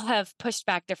 people have pushed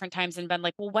back different times and been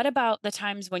like, well, what about the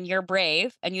times when you're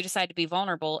brave and you decide to be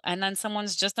vulnerable and then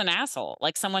someone's just an asshole?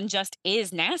 Like someone just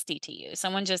is nasty to you.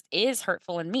 Someone just is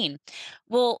hurtful and mean.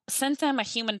 Well, since I'm a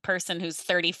human person who's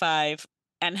 35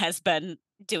 and has been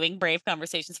doing brave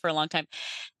conversations for a long time,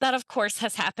 that of course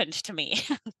has happened to me.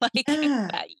 Like Yeah.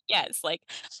 that, yes, like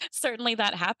certainly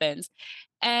that happens.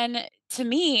 And to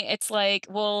me, it's like,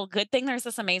 well, good thing there's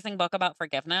this amazing book about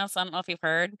forgiveness. I don't know if you've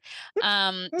heard.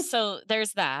 So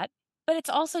there's that. But it's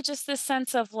also just this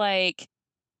sense of like,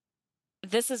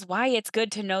 this is why it's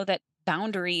good to know that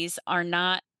boundaries are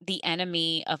not the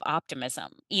enemy of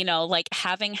optimism. Like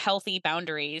having healthy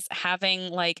boundaries, having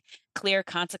like clear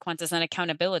consequences and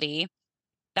accountability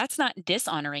That's not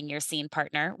dishonoring your scene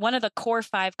partner. One of the core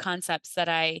 5 concepts that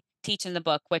I teach in the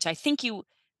book, which I think you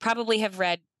probably have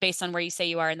read based on where you say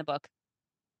you are in the book,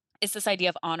 is this idea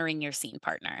of honoring your scene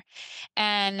partner.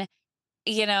 And,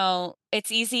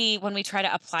 it's easy when we try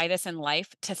to apply this in life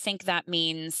to think that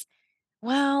means,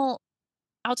 well,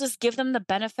 I'll just give them the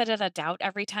benefit of the doubt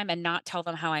every time and not tell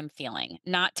them how I'm feeling,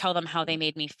 not tell them how they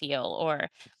made me feel, or,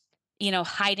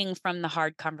 hiding from the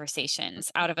hard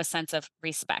conversations out of a sense of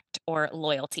respect or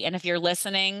loyalty. And if you're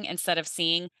listening instead of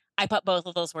seeing, I put both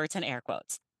of those words in air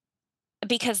quotes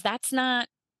because that's not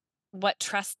what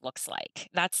trust looks like.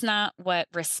 That's not what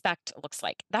respect looks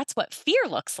like. That's what fear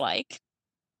looks like.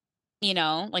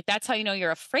 Like that's how you know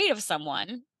you're afraid of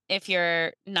someone if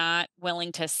you're not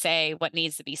willing to say what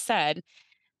needs to be said.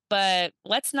 But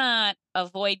let's not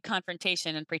avoid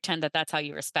confrontation and pretend that that's how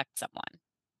you respect someone.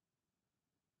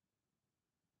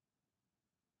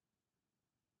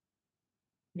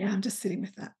 Yeah, I'm just sitting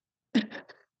with that.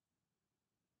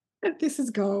 This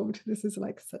is gold. This is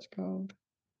like such gold.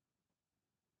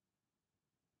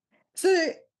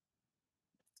 So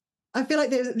I feel like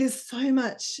there's so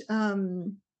much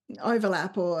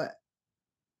overlap, or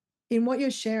in what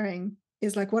you're sharing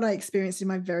is like what I experienced in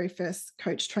my very first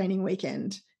coach training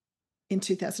weekend in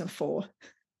 2004.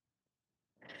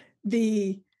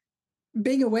 The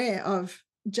being aware of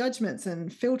judgments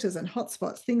and filters and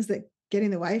hotspots, things that get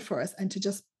in the way for us, and to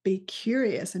just be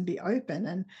curious and be open.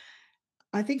 And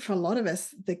I think for a lot of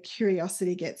us, the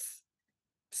curiosity gets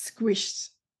squished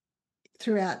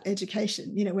throughout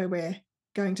education, where we're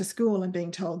going to school and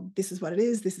being told this is what it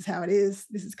is, this is how it is,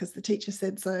 this is because the teacher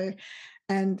said so.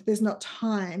 And there's not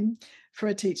time for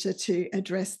a teacher to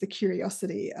address the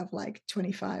curiosity of like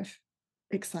 25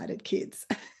 excited kids.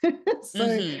 So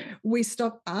Mhm. we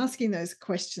stop asking those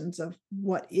questions of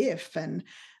what if, and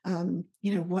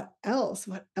what else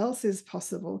is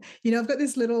possible. I've got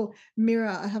this little mirror.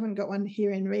 I haven't got one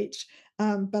here in reach,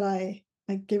 but I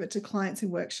give it to clients in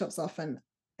workshops often.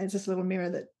 It's just a little mirror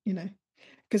that,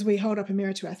 because we hold up a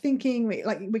mirror to our thinking. We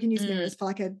can use Mm, mirrors for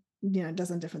like a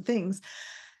dozen different things.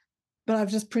 But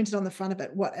I've just printed on the front of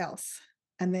it, what else?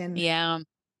 And then yeah,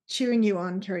 cheering you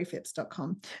on,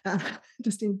 kerryphipps.com,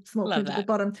 just in small love print at the that.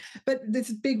 bottom. But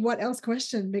this big what else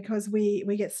question, because we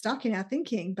get stuck in our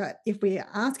thinking. But if we are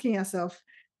asking ourselves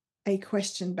a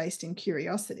question based in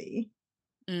curiosity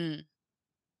Mm,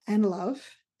 and love,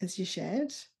 as you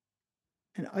shared,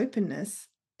 and openness,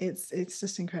 it's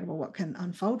just incredible what can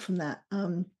unfold from that,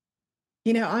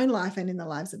 in our own life and in the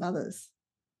lives of others.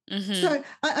 mhm. So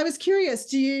I was curious,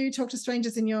 do you talk to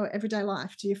strangers in your everyday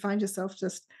life? Do you find yourself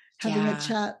just having a Yeah.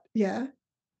 chat? Yeah.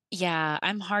 Yeah,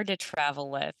 I'm hard to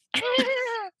travel with.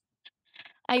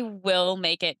 I will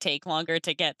make it take longer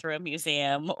to get through a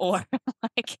museum or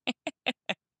like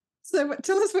So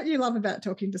tell us what you love about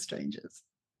talking to strangers.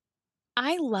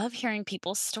 I love hearing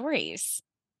people's stories.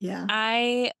 Yeah.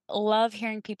 I love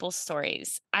hearing people's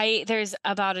stories. I There's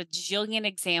about a jillion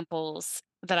examples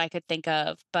that I could think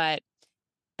of, but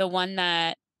the one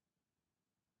that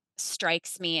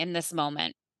strikes me in this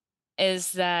moment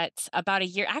is that about a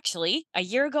year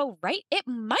ago, right? It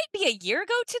might be a year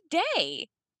ago today.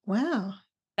 Wow.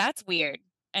 That's weird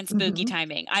and spooky Hmm.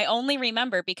 timing. I only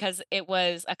remember because it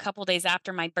was a couple days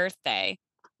after my birthday.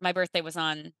 My birthday was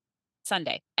on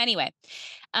Sunday. Anyway,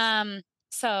 um,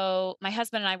 so my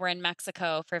husband and I were in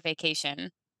Mexico for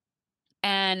vacation,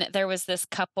 and there was this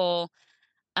couple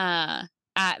uh,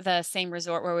 at the same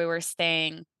resort where we were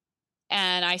staying,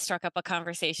 and I struck up a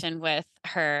conversation with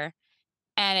her,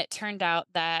 and it turned out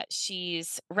that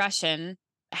she's Russian,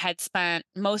 had spent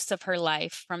most of her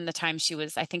life from the time she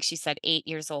was, I think she said 8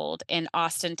 years old, in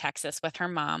Austin, Texas with her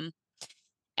mom,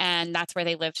 and that's where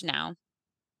they lived now.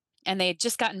 And they had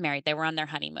just gotten married, they were on their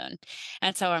honeymoon.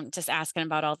 And so I'm just asking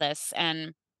about all this,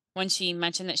 and when she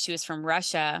mentioned that she was from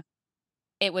Russia,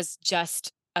 it was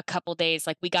just a couple days,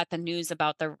 like, we got the news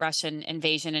about the Russian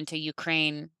invasion into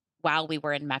Ukraine while we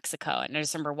were in Mexico, and I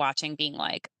just remember watching being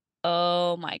like,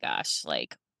 "Oh my gosh,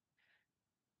 like,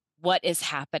 what is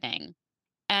happening?"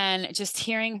 And just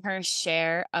hearing her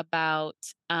share about,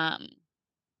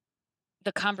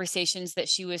 the conversations that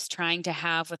she was trying to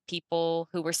have with people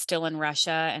who were still in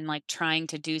Russia and, like, trying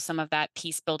to do some of that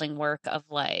peace building work of,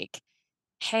 like,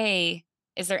 "Hey,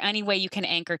 is there any way you can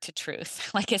anchor to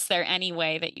truth? Like, is there any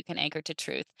way that you can anchor to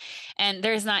truth?" And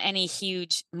there's not any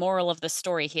huge moral of the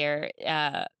story here,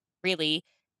 really.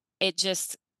 It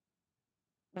just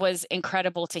was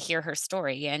incredible to hear her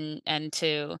story and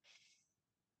to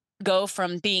go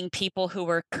from being people who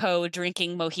were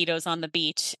drinking mojitos on the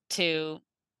beach to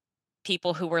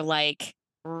people who were, like,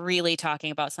 really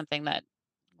talking about something that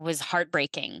was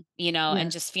heartbreaking, and Yeah.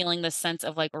 just feeling the sense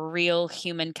of like real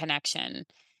human connection.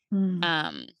 Mm.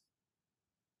 Um,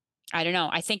 I don't know.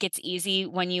 I think it's easy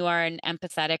when you are an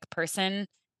empathetic person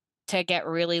to get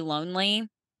really lonely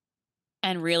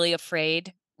and really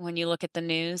afraid when you look at the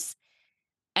news.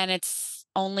 And it's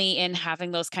only in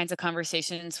having those kinds of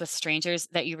conversations with strangers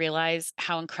that you realize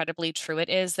how incredibly true it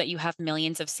is that you have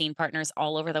millions of scene partners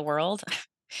all over the world that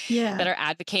Yeah. are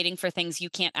advocating for things you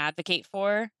can't advocate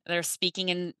for, that are speaking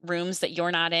in rooms that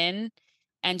you're not in.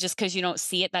 And just because you don't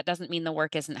see it, that doesn't mean the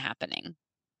work isn't happening.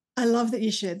 I love that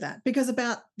you shared that because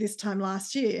about this time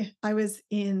last year, I was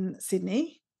in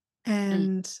Sydney Mm.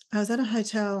 and I was at a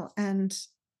hotel, and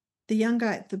the young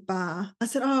guy at the bar, I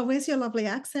said, "Oh, where's your lovely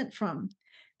accent from?"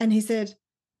 And he said,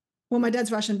 "Well, my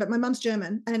dad's Russian, but my mum's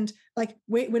German. And like,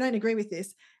 we don't agree with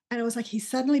this." And it was like he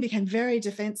suddenly became very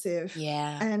defensive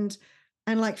Yeah. and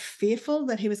like fearful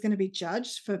that he was going to be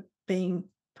judged for being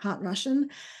part Russian.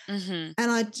 Mhm.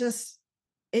 And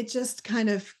it just kind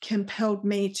of compelled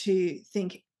me to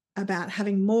think about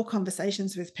having more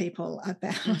conversations with people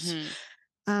about, Mhm.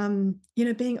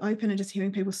 being open and just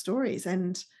hearing people's stories,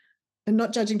 and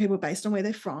not judging people based on where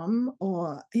they're from.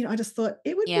 Or, I just thought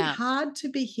it would be Yeah. hard to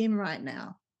be him right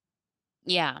now.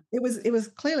 Yeah. It was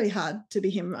clearly hard to be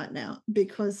him right now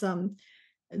because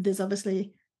there's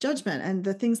obviously judgment and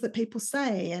the things that people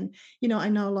say. And I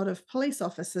know a lot of police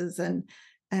officers and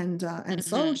Mhm.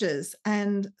 soldiers,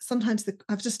 and sometimes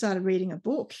I've just started reading a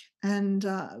book and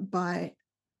by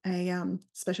a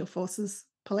special forces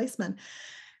policeman,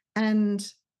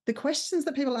 and the questions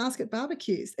that people ask at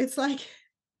barbecues, it's like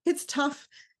it's tough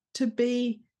to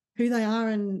be who they are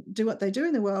and do what they do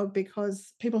in the world,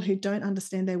 because people who don't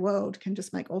understand their world can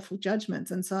just make awful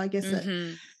judgments. And so I guess that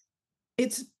Mhm.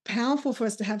 it's powerful for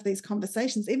us to have these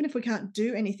conversations, even if we can't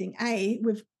do anything.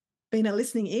 We've been a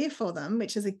listening ear for them,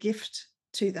 which is a gift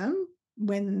to them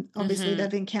when obviously Mhm.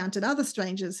 they've encountered other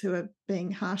strangers who are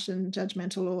being harsh and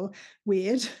judgmental or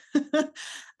weird.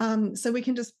 So we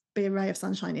can just be a ray of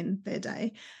sunshine in their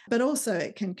day. But also,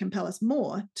 it can compel us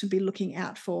more to be looking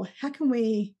out for how can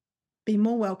we be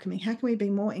more welcoming? How can we be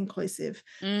more inclusive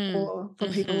Mm. for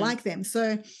people Mhm. like them?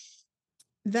 So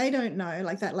they don't know,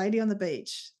 like that lady on the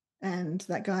beach and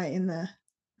that guy in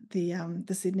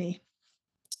the Sydney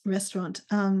restaurant.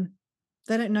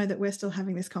 They don't know that we're still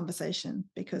having this conversation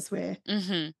because we're,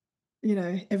 Mhm.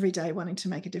 every day wanting to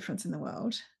make a difference in the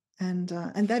world, and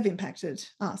they've impacted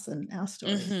us and our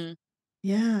stories. Mhm.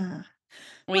 Yeah.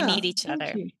 We need Well, each thank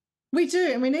other. you. We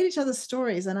do, and we need each other's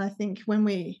stories. And I think when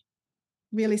we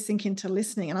really sink into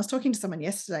listening, and I was talking to someone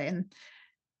yesterday, and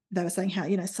they were saying how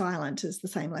silent is the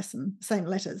same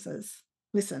letters as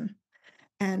listen,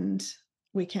 and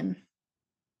we can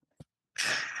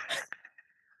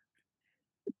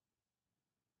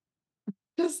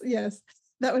just yes,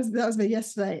 that was me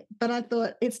yesterday. But I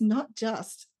thought it's not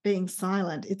just being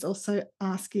silent; it's also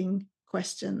asking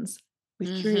questions with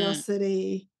Mhm.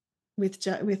 curiosity, with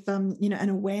an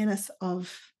awareness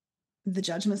of the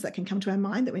judgments that can come to our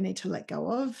mind that we need to let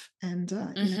go of, and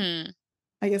Mhm.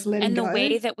 I guess letting And the go.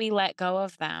 way that we let go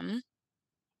of them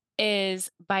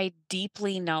is by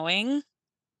deeply knowing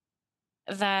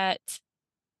that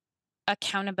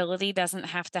accountability doesn't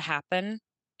have to happen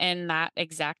in that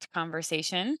exact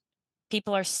conversation.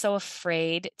 People are so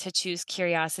afraid to choose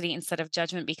curiosity instead of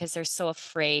judgment because they're so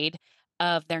afraid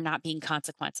of there not being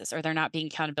consequences or there not being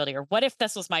accountability. Or what if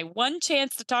this was my one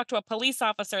chance to talk to a police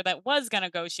officer that was going to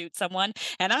go shoot someone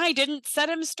and I didn't set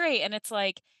him straight? And it's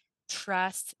like,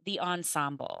 trust the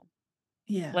ensemble.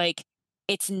 Yeah. Like,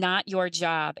 it's not your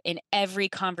job in every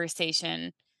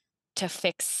conversation to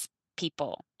fix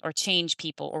people or change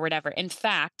people or whatever. In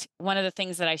fact, one of the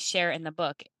things that I share in the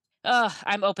book, oh,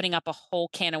 I'm opening up a whole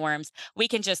can of worms. We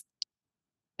can just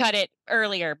cut it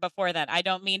earlier before that. I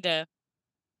don't mean to.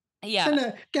 No, Yeah,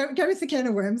 no, go with the can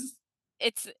of worms.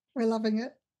 it's We're loving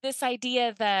it. this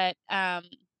idea that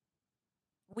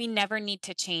we never need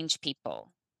to change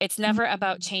people. It's never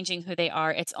about Mm. changing who they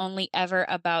are. It's only ever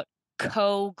about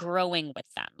co growing with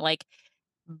them. Like,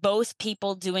 both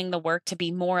people doing the work to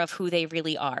be more of who they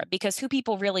really are, because who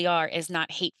people really are is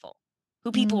not hateful.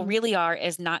 Who people Mm. really are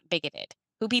is not bigoted.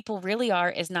 Who people really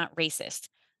are is not racist.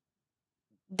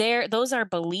 Those are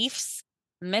beliefs,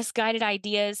 misguided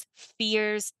ideas,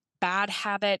 fears, bad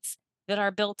habits that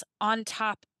are built on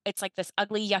top. It's like this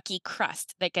ugly, yucky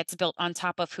crust that gets built on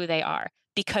top of who they are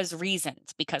because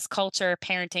reasons, because culture,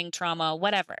 parenting, trauma,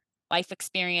 whatever, life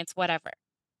experience, whatever.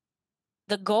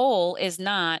 The goal is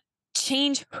not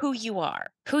change who you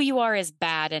are. Who you are is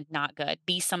bad and not good.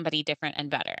 Be somebody different and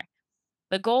better.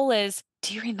 The goal is,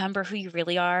 do you remember who you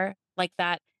really are? Like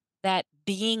that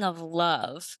being of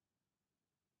love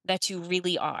that you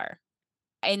really are.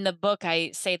 In the book,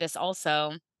 I say this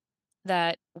also,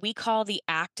 that we call the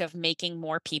act of making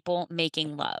more people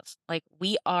making love. Like,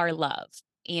 we are love,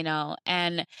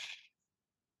 and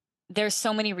there's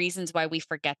so many reasons why we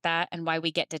forget that and why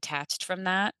we get detached from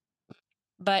that.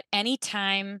 But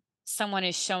anytime someone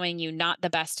is showing you not the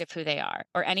best of who they are,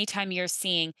 or anytime you're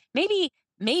seeing maybe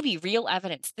real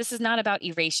evidence, this is not about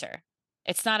erasure.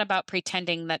 It's not about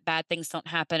pretending that bad things don't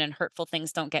happen and hurtful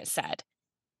things don't get said.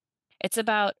 It's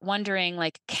about wondering,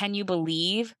 like, can you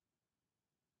believe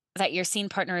that your scene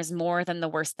partner is more than the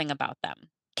worst thing about them?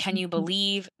 Can you Mhm.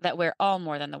 believe that we're all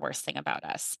more than the worst thing about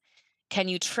us? Can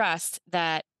you trust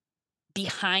that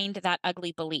behind that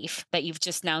ugly belief that you've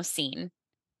just now seen,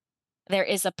 there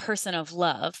is a person of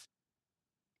love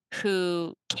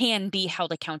who can be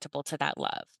held accountable to that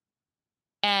love?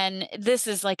 And this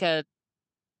is like a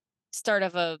start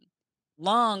of a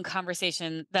long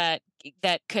conversation that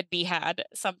could be had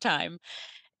sometime.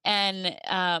 And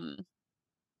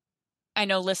I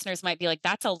know listeners might be like,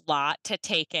 that's a lot to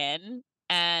take in.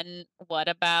 And what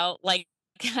about, like,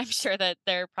 I'm sure that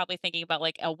they're probably thinking about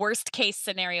like a worst case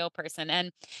scenario person.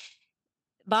 And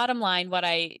bottom line, what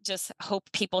I just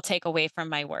hope people take away from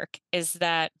my work is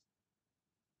that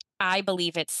I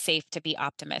believe it's safe to be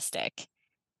optimistic.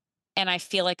 And I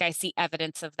feel like I see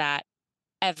evidence of that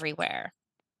everywhere.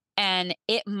 And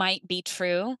it might be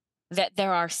true that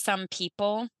there are some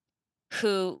people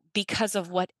who, because of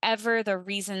whatever the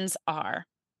reasons are,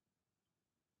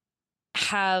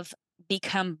 have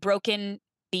become broken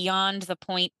beyond the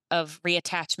point of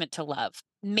reattachment to love.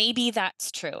 Maybe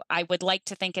that's true. I would like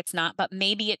to think it's not, but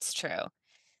maybe it's true.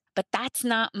 But that's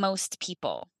not most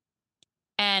people.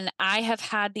 And I have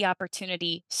had the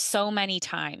opportunity so many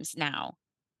times now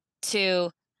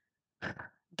to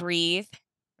breathe,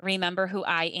 remember who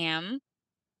I am,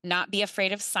 not be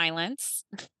afraid of silence,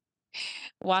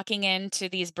 walking into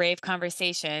these brave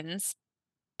conversations,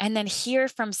 and then hear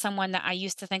from someone that I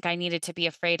used to think I needed to be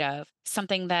afraid of,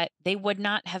 something that they would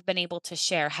not have been able to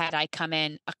share had I come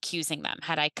in accusing them,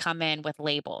 had I come in with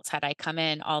labels, had I come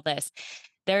in all this.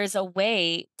 There's a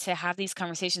way to have these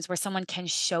conversations where someone can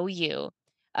show you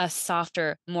a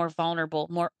softer, more vulnerable,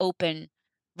 more open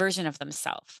version of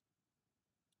themselves.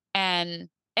 And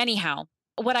anyhow,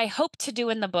 what I hope to do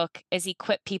in the book is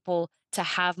equip people to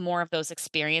have more of those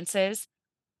experiences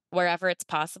wherever it's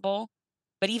possible.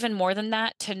 But even more than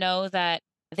that, to know that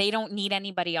they don't need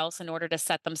anybody else in order to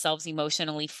set themselves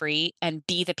emotionally free and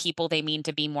be the people they mean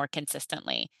to be more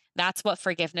consistently. That's what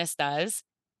forgiveness does.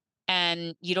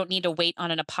 And you don't need to wait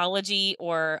on an apology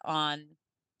or on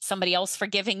somebody else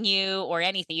forgiving you or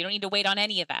anything. You don't need to wait on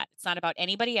any of that. It's not about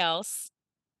anybody else.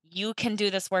 You can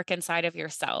do this work inside of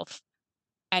yourself.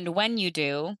 And when you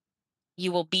do,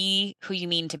 you will be who you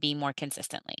mean to be more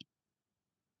consistently.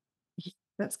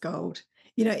 That's gold.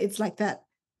 It's like that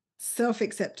self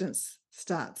acceptance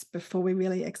starts before we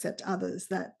really accept others,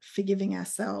 that forgiving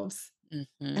ourselves Hmm.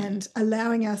 and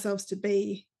allowing ourselves to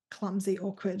be clumsy,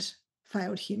 awkward,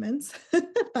 failed humans,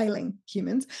 failing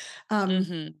humans,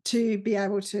 Hmm. to be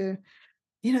able to,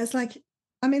 it's like,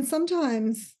 I mean,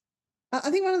 sometimes I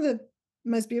think one of the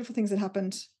most beautiful things that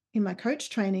happened in my coach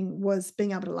training was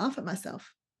being able to laugh at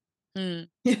myself. Mm.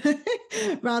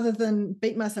 Rather than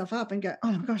beat myself up and go,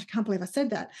 oh my gosh, I can't believe I said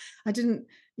that. I didn't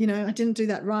do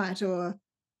that right. Or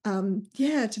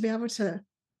yeah, to be able to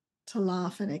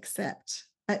laugh and accept.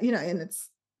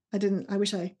 And I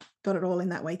wish I got it all in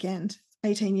that weekend,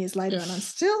 18 years later, and I'm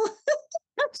still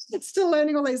still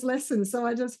learning all these lessons. So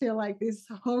I just feel like this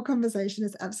whole conversation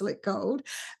is absolute gold.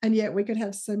 And yet we could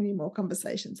have so many more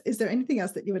conversations. Is there anything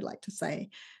else that you would like to say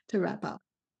to wrap up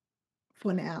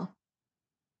for now?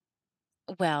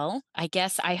 Well, I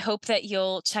guess I hope that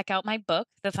you'll check out my book,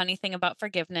 The Funny Thing About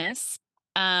Forgiveness.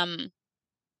 Um,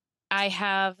 I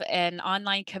have an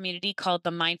online community called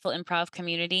the Mindful Improv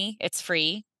Community. It's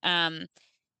free. And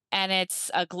it's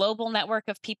a global network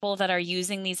of people that are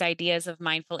using these ideas of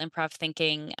mindful improv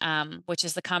thinking, which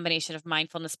is the combination of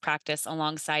mindfulness practice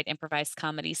alongside improvised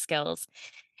comedy skills.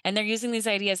 And they're using these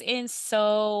ideas in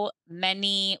so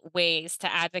many ways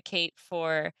to advocate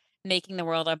for making the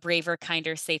world a braver,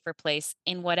 kinder, safer place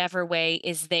in whatever way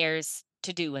is theirs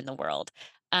to do in the world.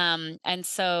 And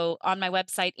so on my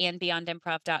website,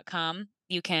 andbeyondimprov.com,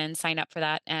 you can sign up for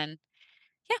that. And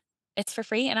yeah, it's for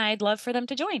free. And I'd love for them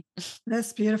to join.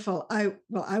 That's beautiful. I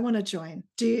want to join.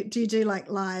 Do you do like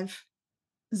live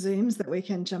Zooms that we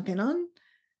can jump in on?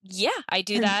 Yeah, I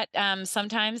do And that,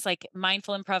 sometimes, like,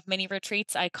 mindful improv mini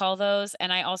retreats, I call those,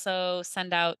 and I also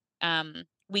send out,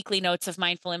 weekly notes of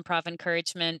mindful improv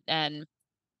encouragement and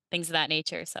things of that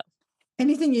nature, so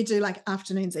Anything you do like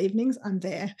afternoons, evenings, I'm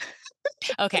there.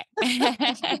 Okay.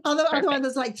 Otherwise, Perfect.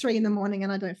 it's like 3 in the morning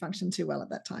and I don't function too well at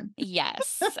that time.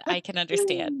 Yes, I can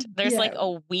understand. There's like Yeah.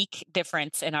 a week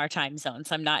difference in our time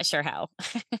zones. I'm not sure how.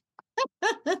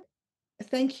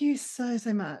 Thank you so,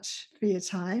 so much for your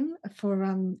time,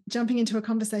 for jumping into a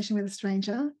conversation with a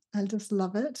stranger. I just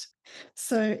love it.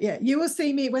 So, yeah, you will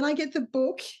see me when I get the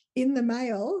book in the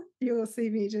mail. You will see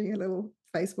me doing a little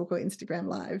Facebook or Instagram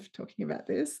live talking about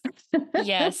this.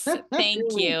 Yes, thank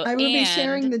you. I will be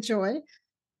sharing And the joy.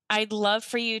 I'd love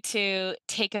for you to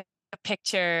take a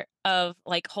picture of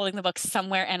like holding the book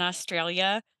somewhere in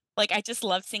Australia. Like, I just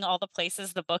love seeing all the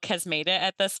places the book has made it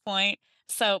at this point.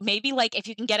 So maybe like if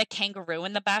you can get a kangaroo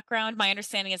in the background. My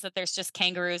understanding is that there's just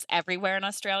kangaroos everywhere in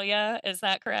Australia. Is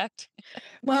that correct?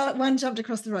 Well, one jumped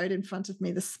across the road in front of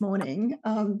me this morning.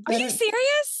 Are They you don't,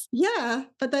 serious? yeah,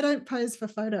 but they don't pose for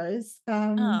photos.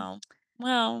 Oh,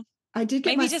 well, I did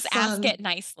get my maybe just ask son. it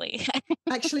nicely.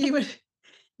 Actually,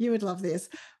 you would love this.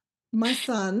 My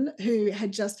son, who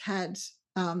had just had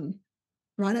um,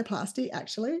 rhinoplasty,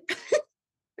 actually,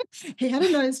 he had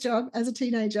a nose job as a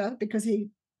teenager because he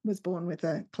was born with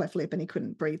a cleft lip and he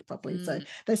couldn't breathe properly. So Mm,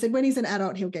 they said when he's an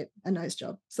adult, he'll get a nose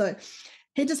job. So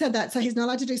he just had that. So he's not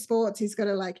allowed to do sports. He's got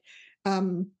to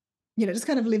um, just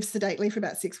kind of live sedately for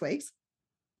about 6 weeks,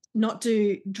 not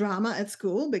do drama at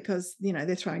school because,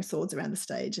 they're throwing swords around the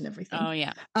stage and everything. oh,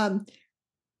 yeah. Um,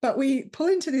 but we pull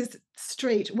into this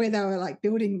street where they were like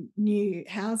building new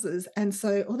houses. And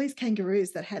so all these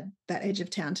kangaroos that had that edge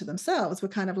of town to themselves were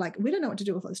kind of like, we don't know what to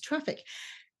do with all this traffic.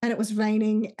 And it was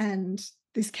raining and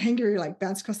this kangaroo like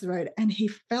bounced across the road and he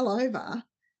fell over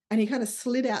and he kind of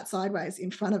slid out sideways in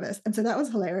front of us. And so that was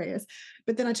hilarious.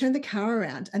 But then I turned the car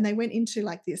around and they went into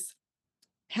like this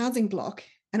housing block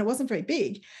and it wasn't very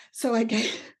big. So I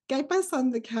gave my son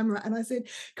the camera and I said,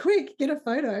 quick, get a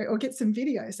photo or get some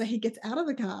video. So he gets out of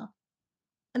the car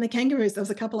and the kangaroos, there was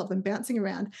a couple of them bouncing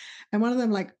around and one of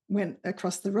them like went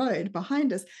across the road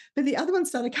behind us, but the other one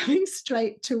started coming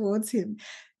straight towards him.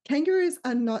 Kangaroos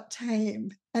are not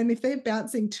tame. And if they're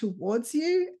bouncing towards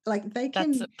you, like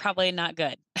That's probably not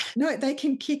good. no, they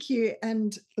can kick you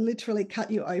and literally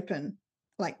cut you open,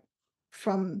 like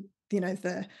from,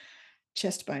 the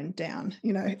chest bone down,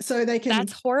 so they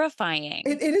That's can, horrifying.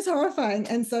 it is horrifying.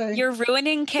 And so, You're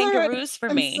ruining sorry, kangaroos for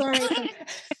I'm me. sorry.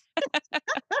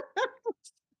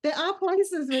 There are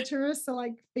places where tourists are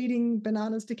like feeding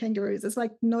bananas to kangaroos. It's like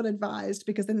not advised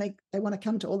because then they want to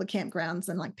come to all the campgrounds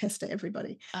and like pester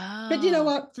everybody. But you know Oh,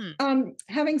 what? hmm.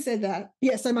 Having said that,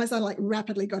 yeah, so my son like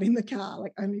rapidly got in the car,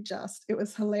 like only just. It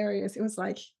was hilarious. It was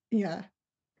like, yeah.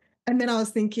 And then I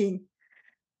was thinking,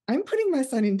 I'm putting my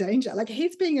son in danger. Like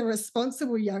he's being a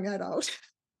responsible young adult,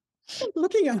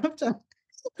 looking after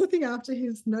looking after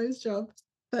his nose job.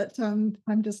 But I'm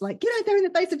just like, get out there in the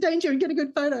face of danger and get a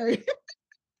good photo.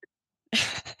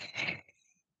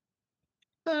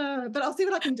 But I'll see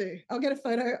what I can do. I'll get a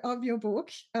photo of your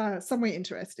book somewhere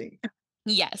interesting.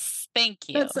 Yes, thank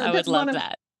you. That's I would that's one love of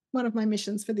that. one of my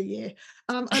missions for the year.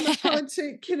 I look forward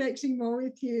to connecting more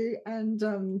with you and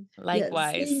yeah, seeing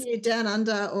Likewise. you down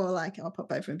under or like I'll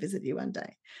pop over and visit you one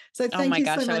day. So Oh thank my you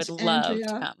so gosh, I much, would love to Andrea.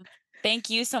 come. Thank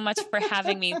you so much for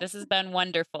having me. This has been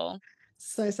wonderful.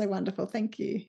 So, so wonderful. Thank you.